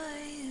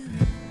you.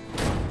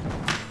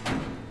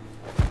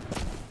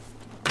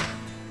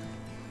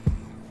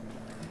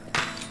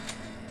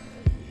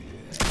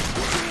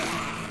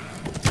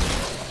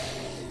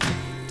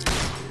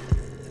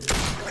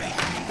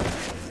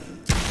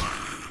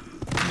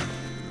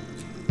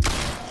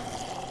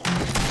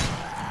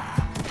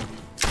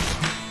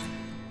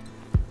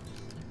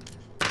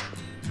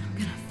 I'm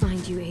gonna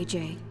find you,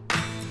 AJ.